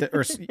brother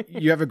or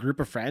you have a group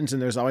of friends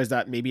and there's always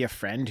that maybe a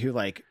friend who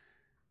like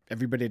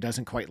everybody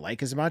doesn't quite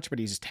like as much, but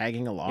he's just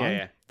tagging along.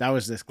 Yeah. That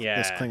was this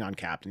Klingon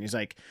captain. He's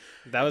like,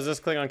 that was this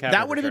Klingon captain.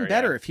 That would have been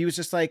better if he was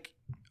just like,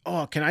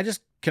 oh, can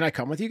I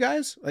come with you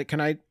guys? Like, can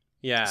I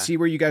see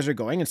where you guys are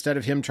going? Instead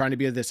of him trying to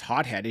be this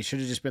hothead, he should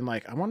have just been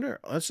like,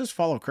 let's just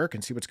follow Kirk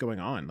and see what's going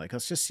on. Like,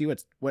 let's just see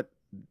what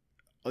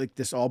like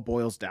this all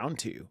boils down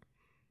to.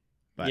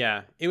 But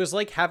it was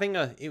like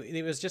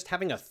it was just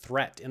having a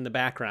threat in the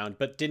background,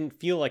 but didn't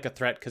feel like a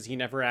threat because he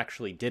never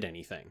actually did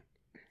anything.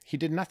 He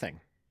did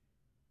nothing.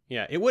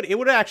 Yeah, it would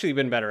have actually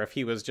been better if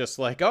he was just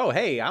like, oh,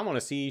 hey, I want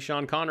to see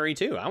Sean Connery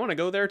too. I want to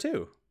go there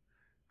too.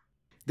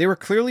 They were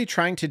clearly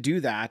trying to do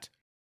that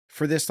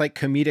for this like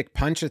comedic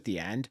punch at the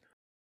end,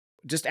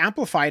 just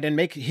amplify it and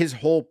make his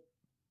whole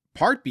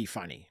part be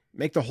funny,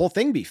 make the whole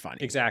thing be funny.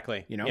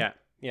 Exactly.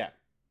 Yeah.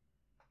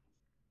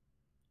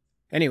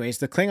 Anyways,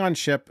 the Klingon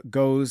ship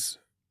goes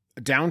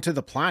down to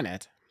the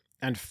planet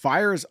and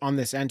fires on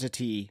this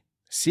entity,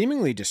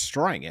 seemingly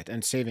destroying it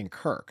and saving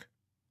Kirk.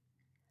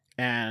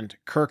 And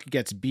Kirk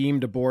gets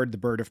beamed aboard the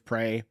bird of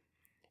prey,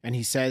 and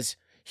he says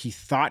he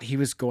thought he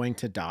was going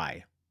to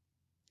die.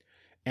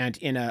 And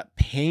in a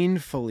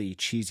painfully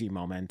cheesy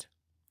moment,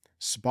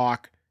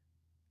 Spock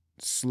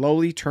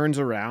slowly turns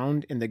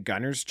around in the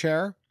gunner's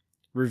chair,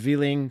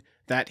 revealing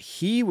that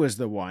he was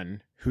the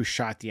one who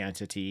shot the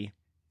entity,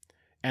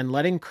 and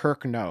letting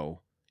Kirk know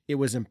it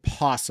was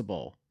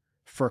impossible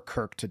for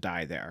Kirk to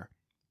die there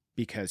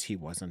because he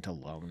wasn't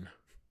alone.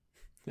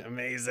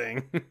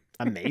 Amazing.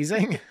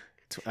 Amazing?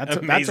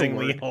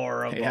 Amazingly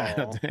horrible.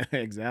 Yeah,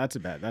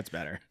 that's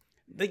better.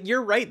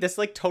 You're right. This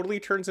like totally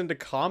turns into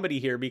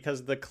comedy here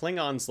because the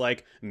Klingons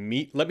like,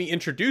 let me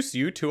introduce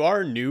you to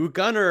our new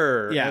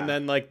gunner. Yeah. And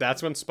then like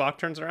that's when Spock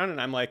turns around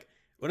and I'm like,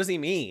 what does he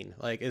mean?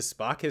 Like, is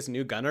Spock his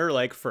new gunner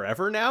like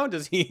forever now?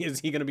 Is he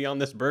going to be on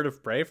this bird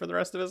of prey for the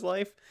rest of his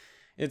life?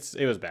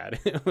 It was bad.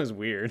 It was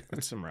weird.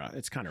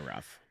 It's kind of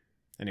rough.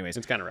 Anyways,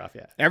 it's kind of rough.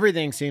 Yeah.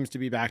 Everything seems to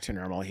be back to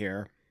normal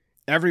here.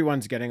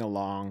 Everyone's getting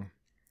along.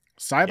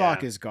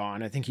 Cybok is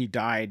gone. I think he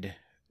died.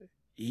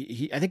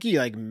 I think he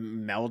like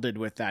melded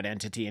with that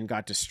entity and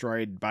got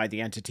destroyed by the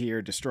entity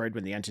or destroyed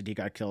when the entity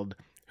got killed.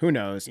 Who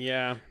knows?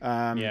 Yeah.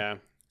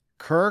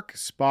 Kirk,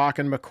 Spock,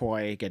 and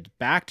McCoy get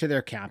back to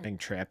their camping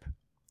trip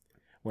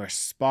where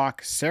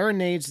Spock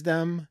serenades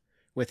them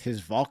with his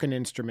Vulcan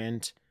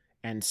instrument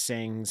and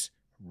sings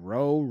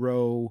 "Row,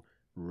 row,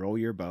 row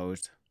your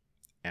boat,"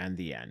 and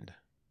the end.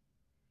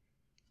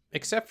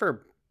 Except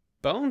for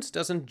Bones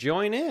doesn't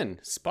join in.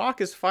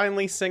 Spock is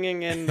finally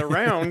singing in the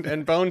round,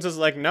 and Bones is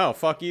like, no,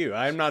 fuck you.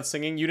 I'm not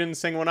singing. You didn't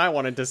sing when I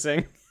wanted to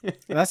sing.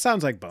 That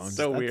sounds like Bones.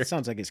 So that weird.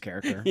 Sounds like his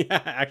character.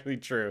 Yeah, actually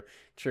true.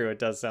 It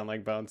does sound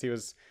like Bones.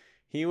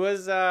 He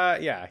was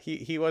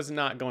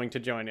not going to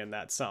join in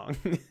that song.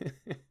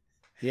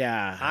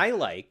 Yeah. I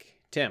like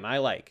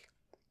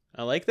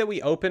that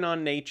we open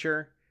on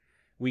nature,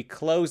 we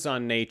close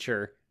on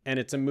nature, and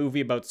it's a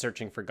movie about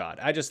searching for God.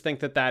 I just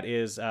think that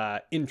is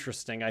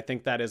interesting. I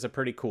think that is a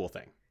pretty cool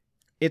thing.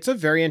 It's a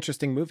very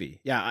interesting movie.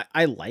 Yeah,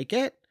 I like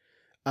it.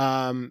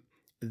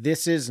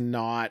 This is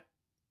not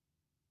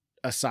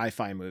a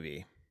sci-fi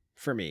movie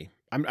for me.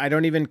 I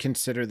don't even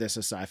consider this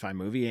a sci-fi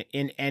movie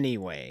in any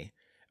way.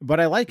 but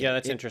I like it. Yeah,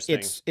 that's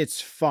interesting.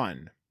 It's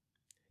fun.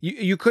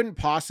 You couldn't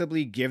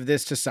possibly give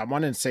this to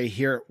someone and say,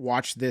 here,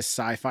 watch this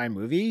sci-fi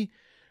movie.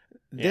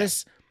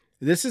 This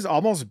is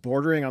almost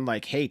bordering on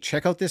like, hey,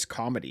 check out this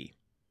comedy.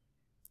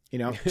 You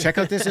know, check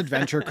out this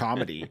adventure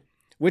comedy,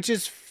 which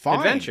is fine.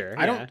 Adventure,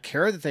 I don't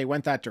care that they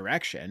went that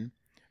direction,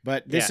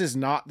 but this Yeah. is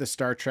not the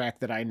Star Trek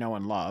that I know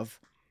and love.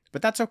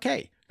 But that's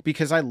okay,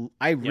 because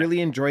I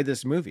really enjoyed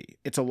this movie.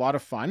 It's a lot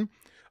of fun.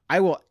 I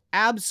will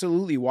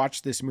absolutely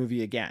watch this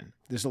movie again.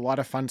 There's a lot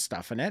of fun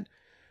stuff in it.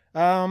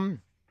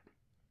 I'm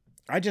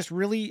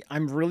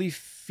really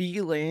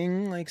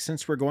feeling like,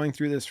 since we're going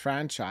through this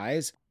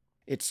franchise,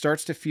 it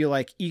starts to feel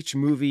like each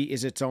movie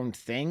is its own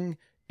thing,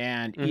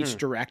 and each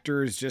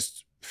director is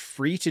just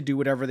free to do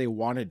whatever they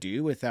want to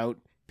do without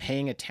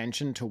paying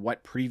attention to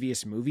what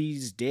previous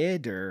movies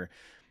did, or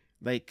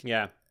like,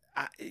 Yeah.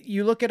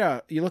 you look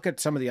at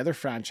some of the other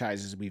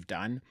franchises we've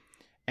done,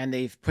 and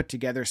they've put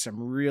together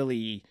some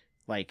really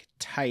like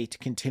tight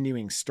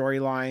continuing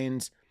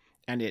storylines,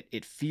 and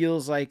it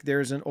feels like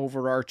there's an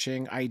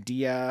overarching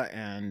idea,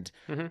 and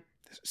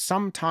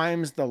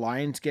sometimes the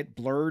lines get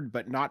blurred,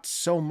 but not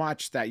so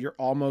much that you're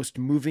almost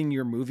moving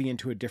your movie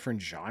into a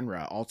different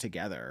genre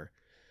altogether.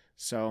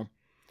 So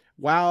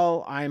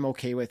while I'm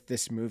okay with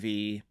this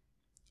movie,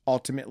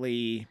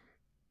 ultimately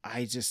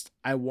I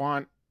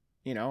want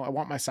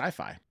my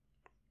sci-fi.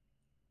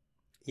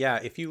 Yeah,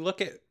 if you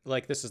look at,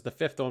 like, this is the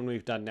 5th one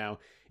we've done now.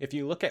 If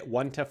you look at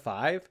 1 to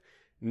 5,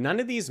 none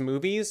of these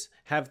movies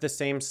have the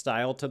same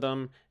style to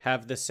them,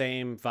 have the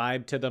same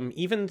vibe to them.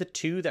 Even the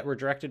 2 that were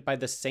directed by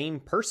the same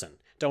person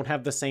don't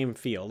have the same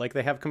feel. Like,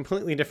 they have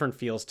completely different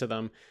feels to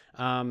them.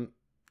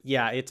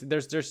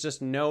 There's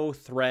just no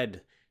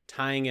thread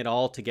tying it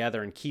all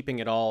together and keeping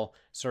it all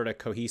sort of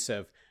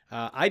cohesive.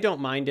 I don't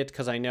mind it,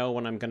 because I know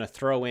when I'm going to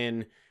throw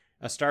in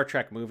a Star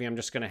Trek movie, I'm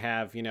just going to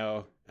have,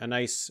 a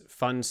nice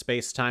fun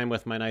space time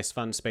with my nice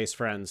fun space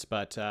friends.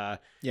 But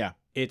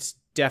it's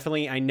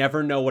definitely, I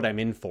never know what I'm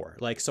in for.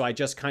 Like, so I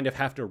just kind of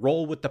have to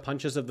roll with the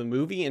punches of the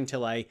movie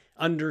until I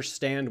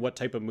understand what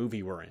type of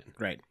movie we're in.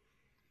 Right.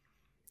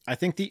 I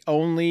think the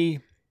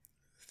only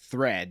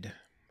thread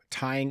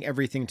tying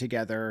everything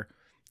together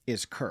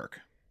is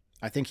Kirk.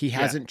 I think he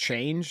hasn't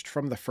changed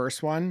from the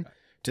first one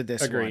to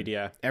this one. Agreed,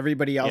 yeah.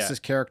 Everybody else's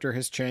character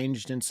has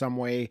changed in some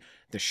way.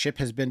 The ship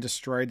has been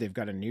destroyed. They've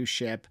got a new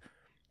ship.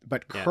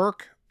 But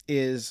Kirk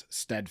is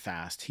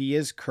steadfast. He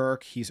is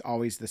Kirk. He's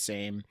always the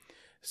same.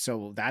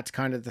 So that's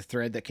kind of the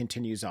thread that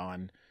continues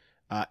on.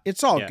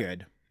 It's all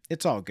good.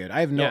 It's all good. I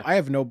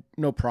have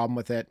no problem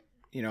with it.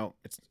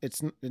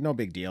 It's no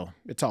big deal.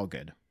 It's all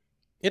good.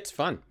 It's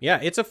fun. Yeah,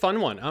 it's a fun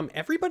one.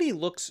 Everybody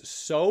looks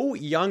so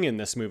young in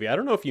this movie. I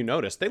don't know if you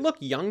noticed. They look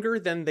younger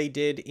than they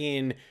did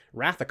in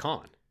Wrath of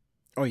Khan.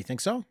 Oh, you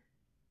think so?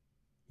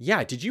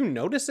 Yeah, did you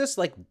notice this?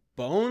 Like,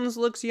 Bones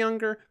looks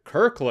younger.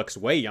 Kirk looks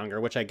way younger,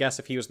 which I guess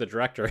if he was the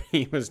director,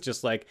 he was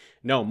just like,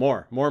 no,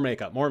 more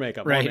makeup, more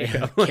makeup, right. more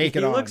makeup. Cake it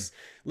he on. Looks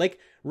like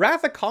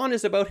Wrath of Khan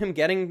is about him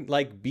getting,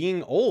 like,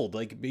 being old,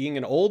 like being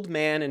an old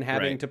man and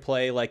having to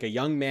play like a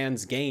young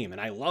man's game.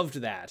 And I loved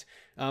that.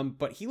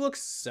 But he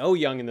looks so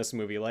young in this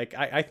movie. Like,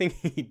 I think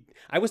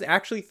I was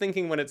actually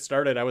thinking when it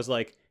started, I was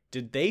like,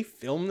 did they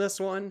film this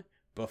one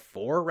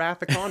before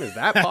Wrath of Khan? Is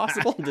that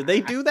possible? Did they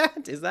do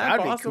that? Is that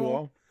That'd possible? be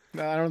cool.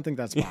 No, I don't think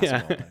that's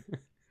possible.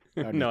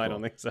 Yeah. No, I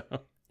don't think so.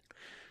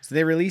 So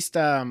they released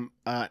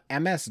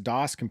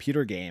MS-DOS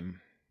computer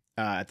game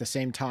at the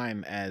same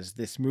time as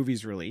this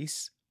movie's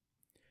release.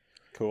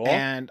 Cool.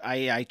 And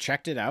I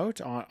checked it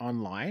out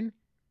online.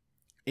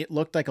 It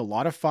looked like a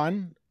lot of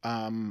fun.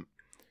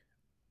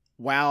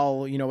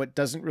 While, it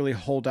doesn't really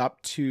hold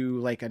up to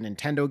like a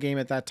Nintendo game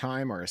at that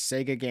time or a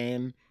Sega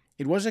game,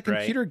 it was a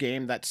computer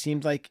game that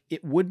seemed like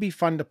it would be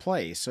fun to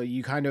play. So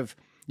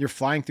you're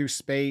flying through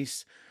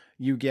space,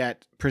 you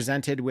get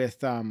presented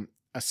with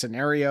a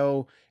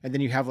scenario, and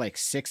then you have like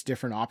 6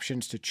 different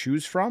options to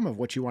choose from of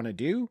what you want to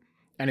do.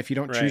 And if you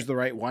don't choose the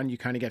right one, you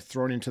kind of get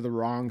thrown into the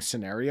wrong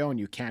scenario and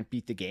you can't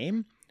beat the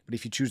game. But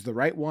if you choose the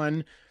right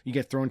one, you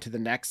get thrown to the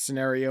next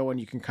scenario and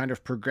you can kind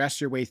of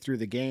progress your way through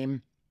the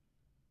game.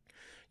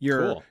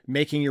 You're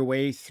making your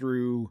way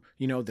through,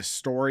 the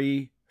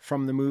story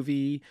from the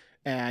movie,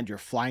 and you're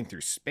flying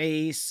through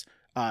space.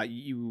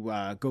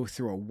 You go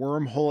through a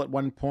wormhole at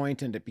one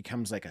point, and it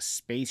becomes like a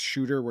space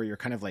shooter where you're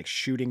kind of like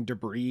shooting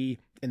debris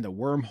in the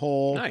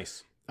wormhole.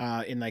 Nice.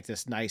 In like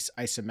this nice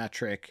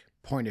isometric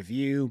point of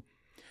view.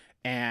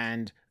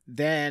 And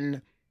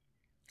then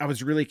I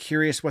was really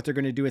curious what they're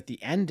going to do at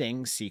the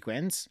ending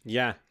sequence.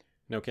 Yeah,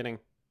 no kidding.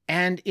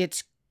 And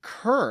it's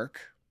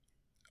Kirk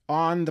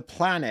on the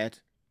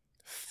planet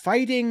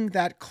fighting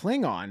that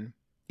Klingon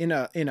in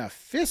a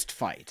fist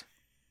fight.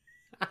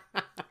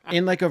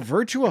 In like a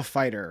Virtua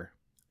Fighter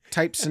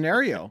type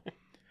scenario.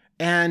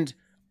 And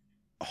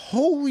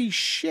holy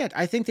shit,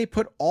 I think they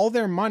put all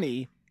their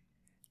money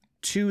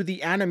to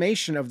the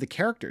animation of the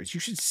characters. You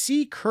should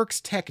see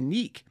Kirk's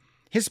technique.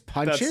 His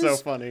punches That's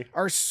so funny.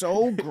 are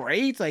so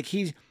great. Like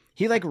he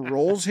like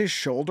rolls his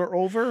shoulder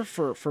over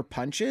for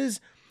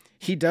punches.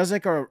 he does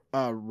like a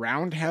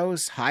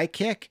roundhouse high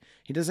kick.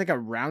 He does like a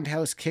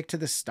roundhouse kick to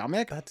the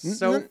stomach. That's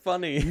so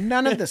funny.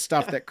 None of the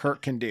stuff that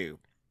Kirk can do.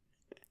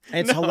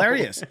 It's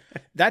hilarious.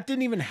 That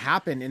didn't even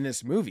happen in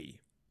this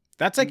movie.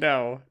 That's like,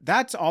 no.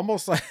 That's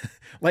almost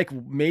like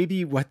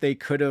maybe what they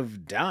could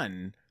have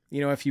done.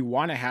 You know, if you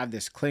want to have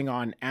this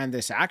Klingon and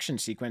this action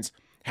sequence,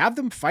 have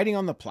them fighting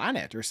on the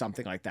planet or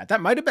something like that.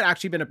 That might have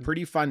actually been a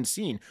pretty fun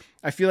scene.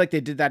 I feel like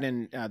they did that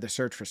in The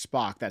Search for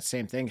Spock. That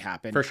same thing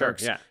happened. For sure,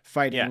 Kirk's yeah.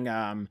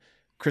 fighting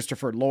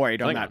Christopher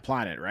Lloyd on Klingon. that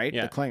planet, right?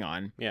 Yeah. The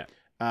Klingon. Yeah.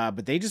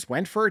 But they just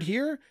went for it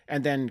here,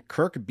 and then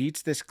Kirk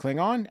beats this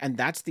Klingon, and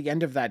that's the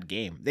end of that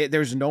game.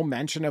 There's no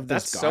mention of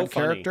this That's God so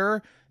funny.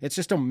 character. It's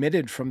just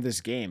omitted from this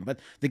game. But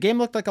the game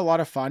looked like a lot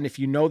of fun. If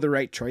you know the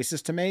right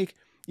choices to make,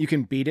 you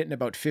can beat it in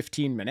about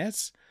 15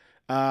 minutes.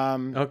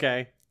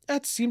 Okay.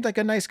 That seemed like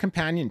a nice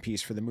companion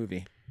piece for the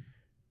movie.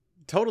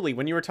 Totally.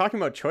 When you were talking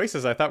about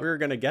choices, I thought we were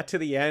going to get to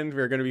the end.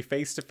 We were going to be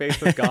face to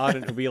face with God,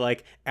 and it would be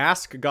like,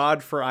 ask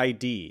God for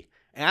ID.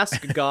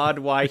 Ask God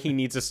why he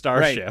needs a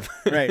starship.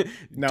 Right.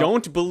 No.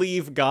 Don't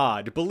believe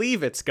God.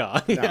 Believe it's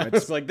God. No,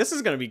 It's like, this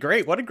is going to be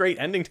great. What a great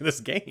ending to this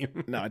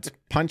game. No, it's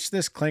punch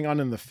this Klingon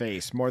in the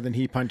face more than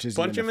he punches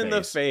Punch you him in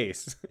the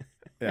face.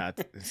 Yeah,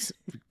 it's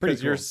pretty Because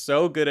cool. you're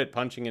so good at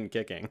punching and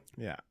kicking.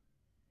 Yeah.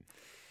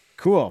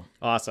 Cool.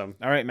 Awesome.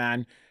 All right,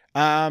 man.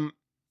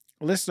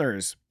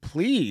 Listeners,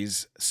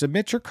 please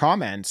submit your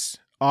comments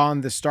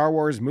on the Star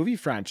Wars movie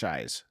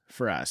franchise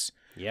for us.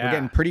 Yeah. We're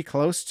getting pretty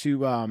close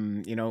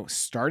to,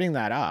 starting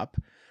that up.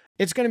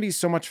 It's going to be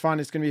so much fun.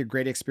 It's going to be a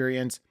great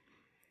experience.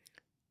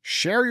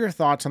 Share your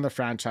thoughts on the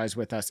franchise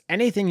with us.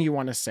 Anything you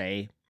want to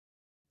say,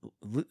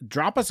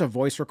 drop us a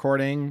voice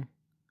recording,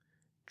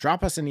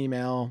 drop us an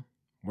email,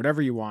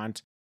 whatever you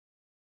want.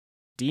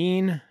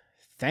 Dean,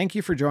 thank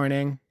you for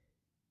joining.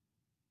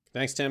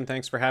 Thanks, Tim.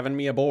 Thanks for having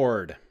me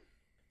aboard.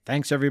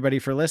 Thanks, everybody,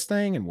 for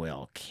listening, and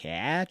we'll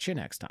catch you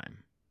next time.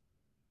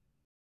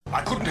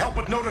 I couldn't help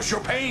but notice your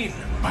pain.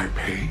 My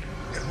pain?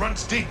 It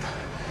runs deep.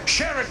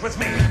 Share it with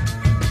me.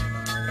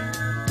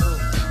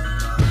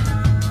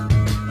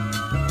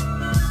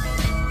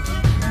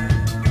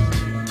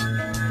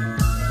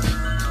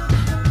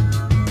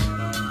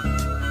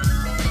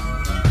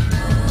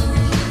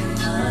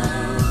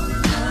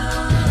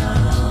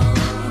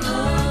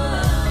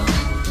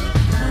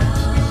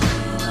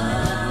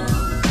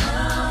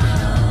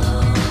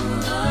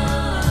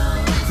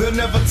 They'll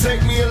never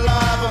take me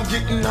alive. I'm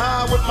getting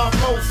high with my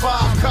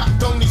 4-5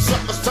 cocked on these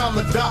suckers, time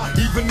to die.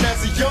 Even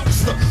as a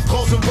youngster,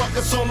 causing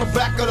ruckus on the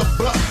back of the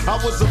bus. I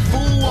was a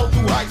fool all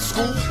through high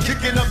school,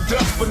 kicking up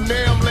dust, but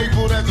now I'm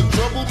labeled as a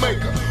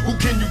troublemaker. Who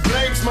can you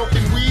blame?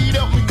 Smoking weed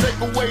help me take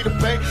away the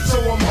pain,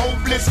 so I'm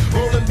hopeless.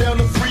 Rolling down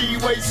the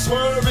freeway,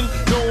 swerving.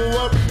 Don't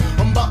worry,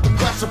 I'm about to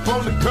crash up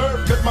on the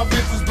curb, cause my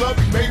business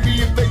blurry. Maybe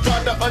if they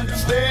tried to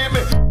understand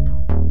me.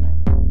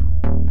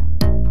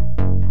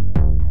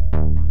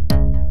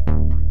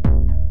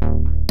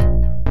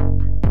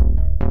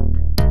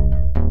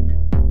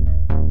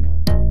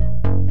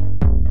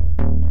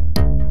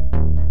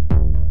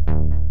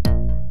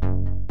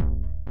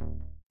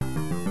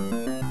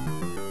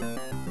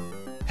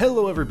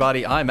 Hello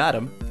everybody, I'm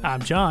Adam,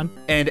 I'm John.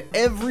 and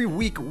every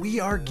week we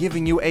are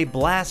giving you a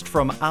blast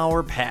from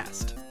our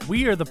past.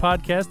 We are the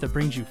podcast that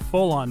brings you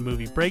full-on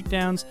movie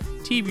breakdowns,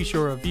 TV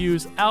show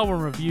reviews,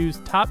 album reviews,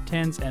 top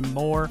 10s, and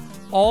more,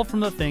 all from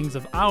the things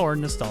of our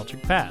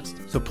nostalgic past.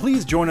 So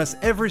please join us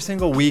every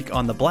single week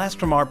on the Blast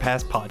from Our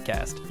Past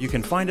podcast. You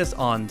can find us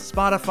on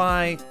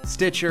Spotify,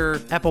 Stitcher,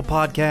 Apple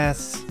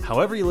Podcasts.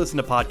 However you listen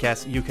to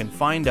podcasts, you can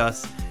find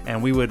us,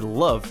 and we would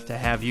love to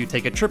have you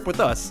take a trip with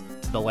us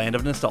to the land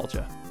of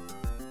nostalgia.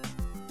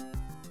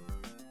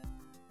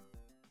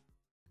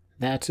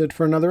 That's it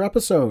for another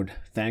episode.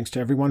 Thanks to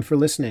everyone for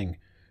listening.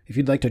 If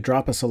you'd like to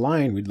drop us a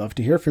line, we'd love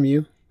to hear from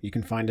you. You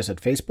can find us at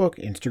Facebook,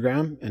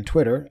 Instagram, and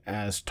Twitter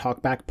as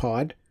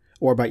TalkbackPod,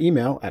 or by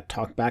email at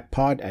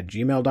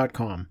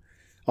talkbackpod@gmail.com.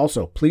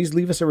 Also, please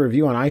leave us a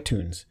review on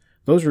iTunes.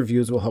 Those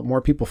reviews will help more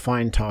people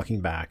find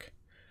Talking Back.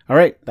 All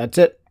right, that's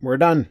it. We're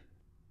done.